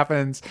see what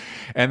happens,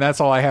 and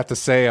that's all I have to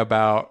say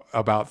about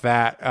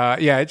that.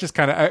 It just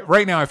kind of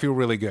right now I feel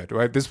really good.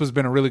 Right, this has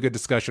been a really good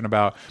discussion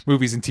about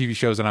movies and TV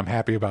shows, and I'm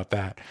happy about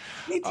that.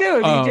 Me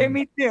too, DJ.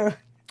 Me too.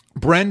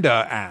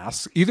 Brenda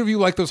asks, either of you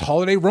like those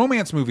holiday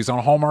romance movies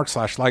on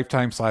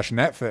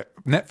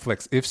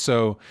Hallmark/Lifetime/Netflix? If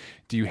so,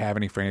 do you have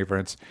any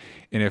favorites?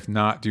 And if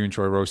not, do you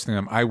enjoy roasting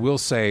them? I will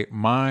say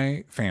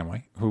my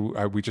family, who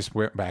we just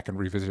went back and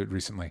revisited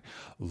recently,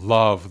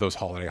 love those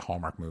holiday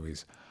Hallmark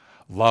movies.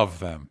 Love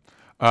them.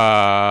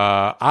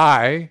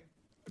 I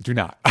do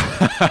not.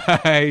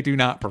 I do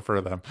not prefer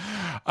them.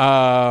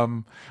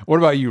 What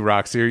about you,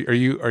 Roxy? Are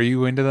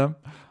you into them?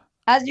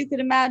 As you could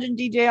imagine,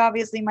 DJ,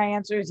 obviously my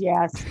answer is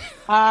yes.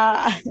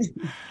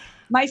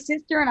 My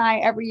sister and I,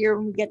 every year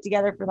when we get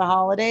together for the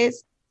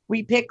holidays,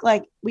 we try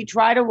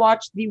to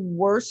watch the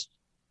worst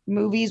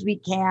movies we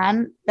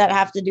can that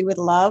have to do with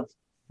love.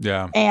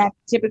 Yeah. And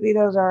typically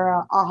those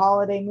are a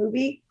holiday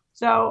movie.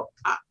 So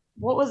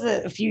what was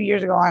it a few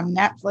years ago on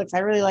Netflix? I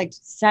really liked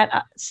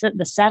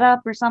The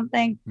Setup or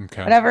something.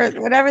 Okay.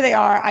 Whatever they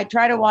are, I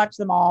try to watch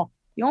them all.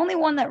 The only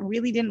one that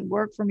really didn't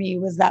work for me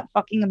was that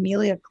fucking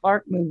Emilia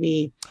Clarke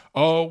movie.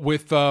 Oh,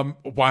 with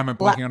why am I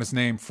blanking on his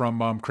name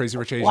from Crazy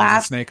Rich Asians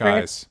and Snake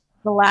Eyes?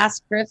 The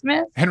Last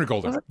Christmas? Henry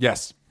Golden.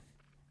 Yes.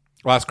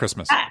 Last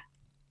Christmas.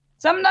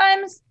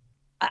 Sometimes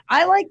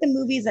I like the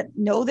movies that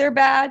know they're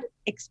bad,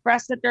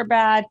 express that they're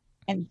bad,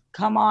 and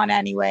come on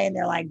anyway, and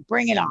they're like,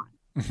 bring it on.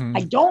 Mm-hmm.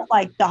 I don't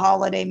like the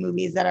holiday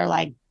movies that are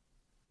like,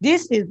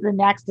 this is the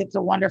next It's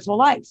a Wonderful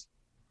Life.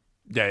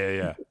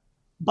 Yeah.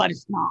 But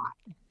it's not.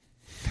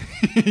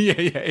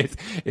 yeah,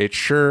 it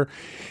sure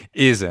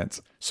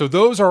isn't. So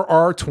those are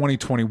our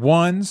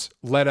 2021s.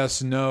 Let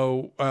us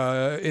know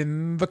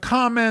in the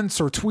comments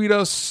or tweet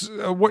us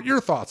what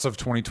your thoughts of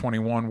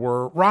 2021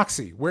 were.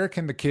 Roxy, where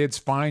can the kids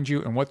find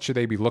you and what should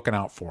they be looking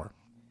out for?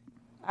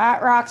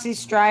 At Roxy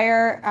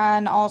Stryer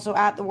and also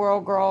at the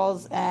World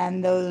Girls,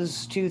 and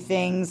those two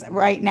things.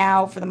 Right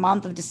now, for the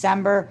month of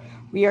December,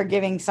 we are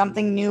giving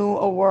something new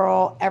a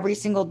whirl every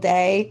single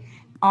day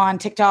on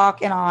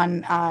TikTok and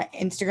on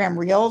Instagram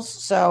Reels.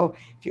 So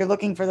if you're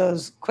looking for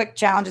those quick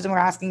challenges, and we're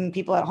asking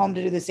people at home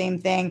to do the same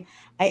thing.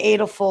 I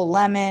ate a full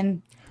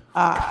lemon.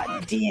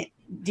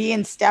 Dee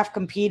and Steph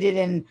competed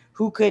in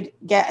who could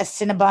get a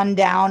Cinnabon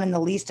down in the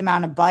least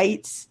amount of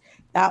bites.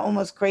 That one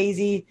was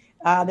crazy.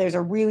 There's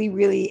a really,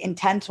 really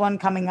intense one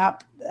coming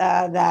up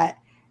that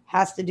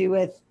has to do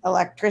with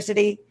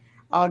electricity.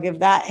 I'll give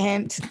that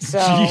hint. So,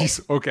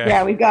 Jeez, okay.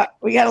 Yeah, we got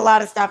a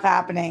lot of stuff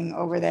happening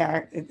over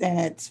there, and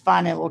it's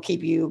fun. It will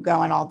keep you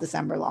going all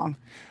December long.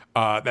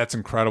 That's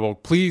incredible.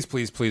 Please,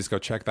 please, please go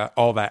check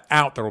all that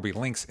out. There will be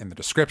links in the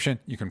description.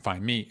 You can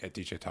find me at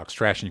DJ Talks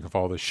Trash, and you can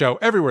follow the show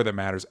everywhere that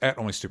matters at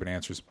Only Stupid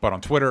Answers, but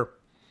on Twitter.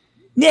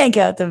 Yank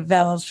out the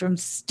vowels from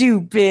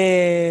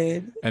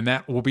stupid. And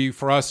that will be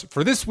for us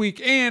for this week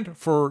and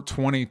for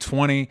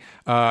 2020.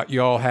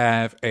 Y'all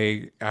have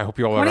I hope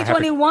you all have a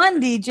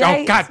 2021,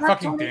 DJ. Oh, God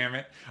fucking damn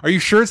it. Are you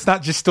sure it's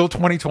not just still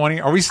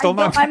 2020? Are we still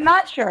not? I'm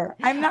not sure.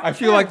 I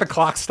feel like the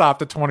clock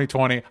stopped at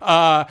 2020.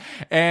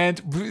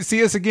 And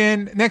see us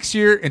again next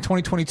year in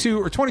 2022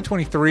 or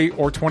 2023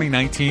 or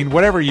 2019,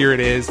 whatever year it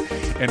is.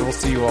 And we'll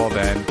see you all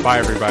then. Bye,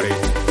 everybody.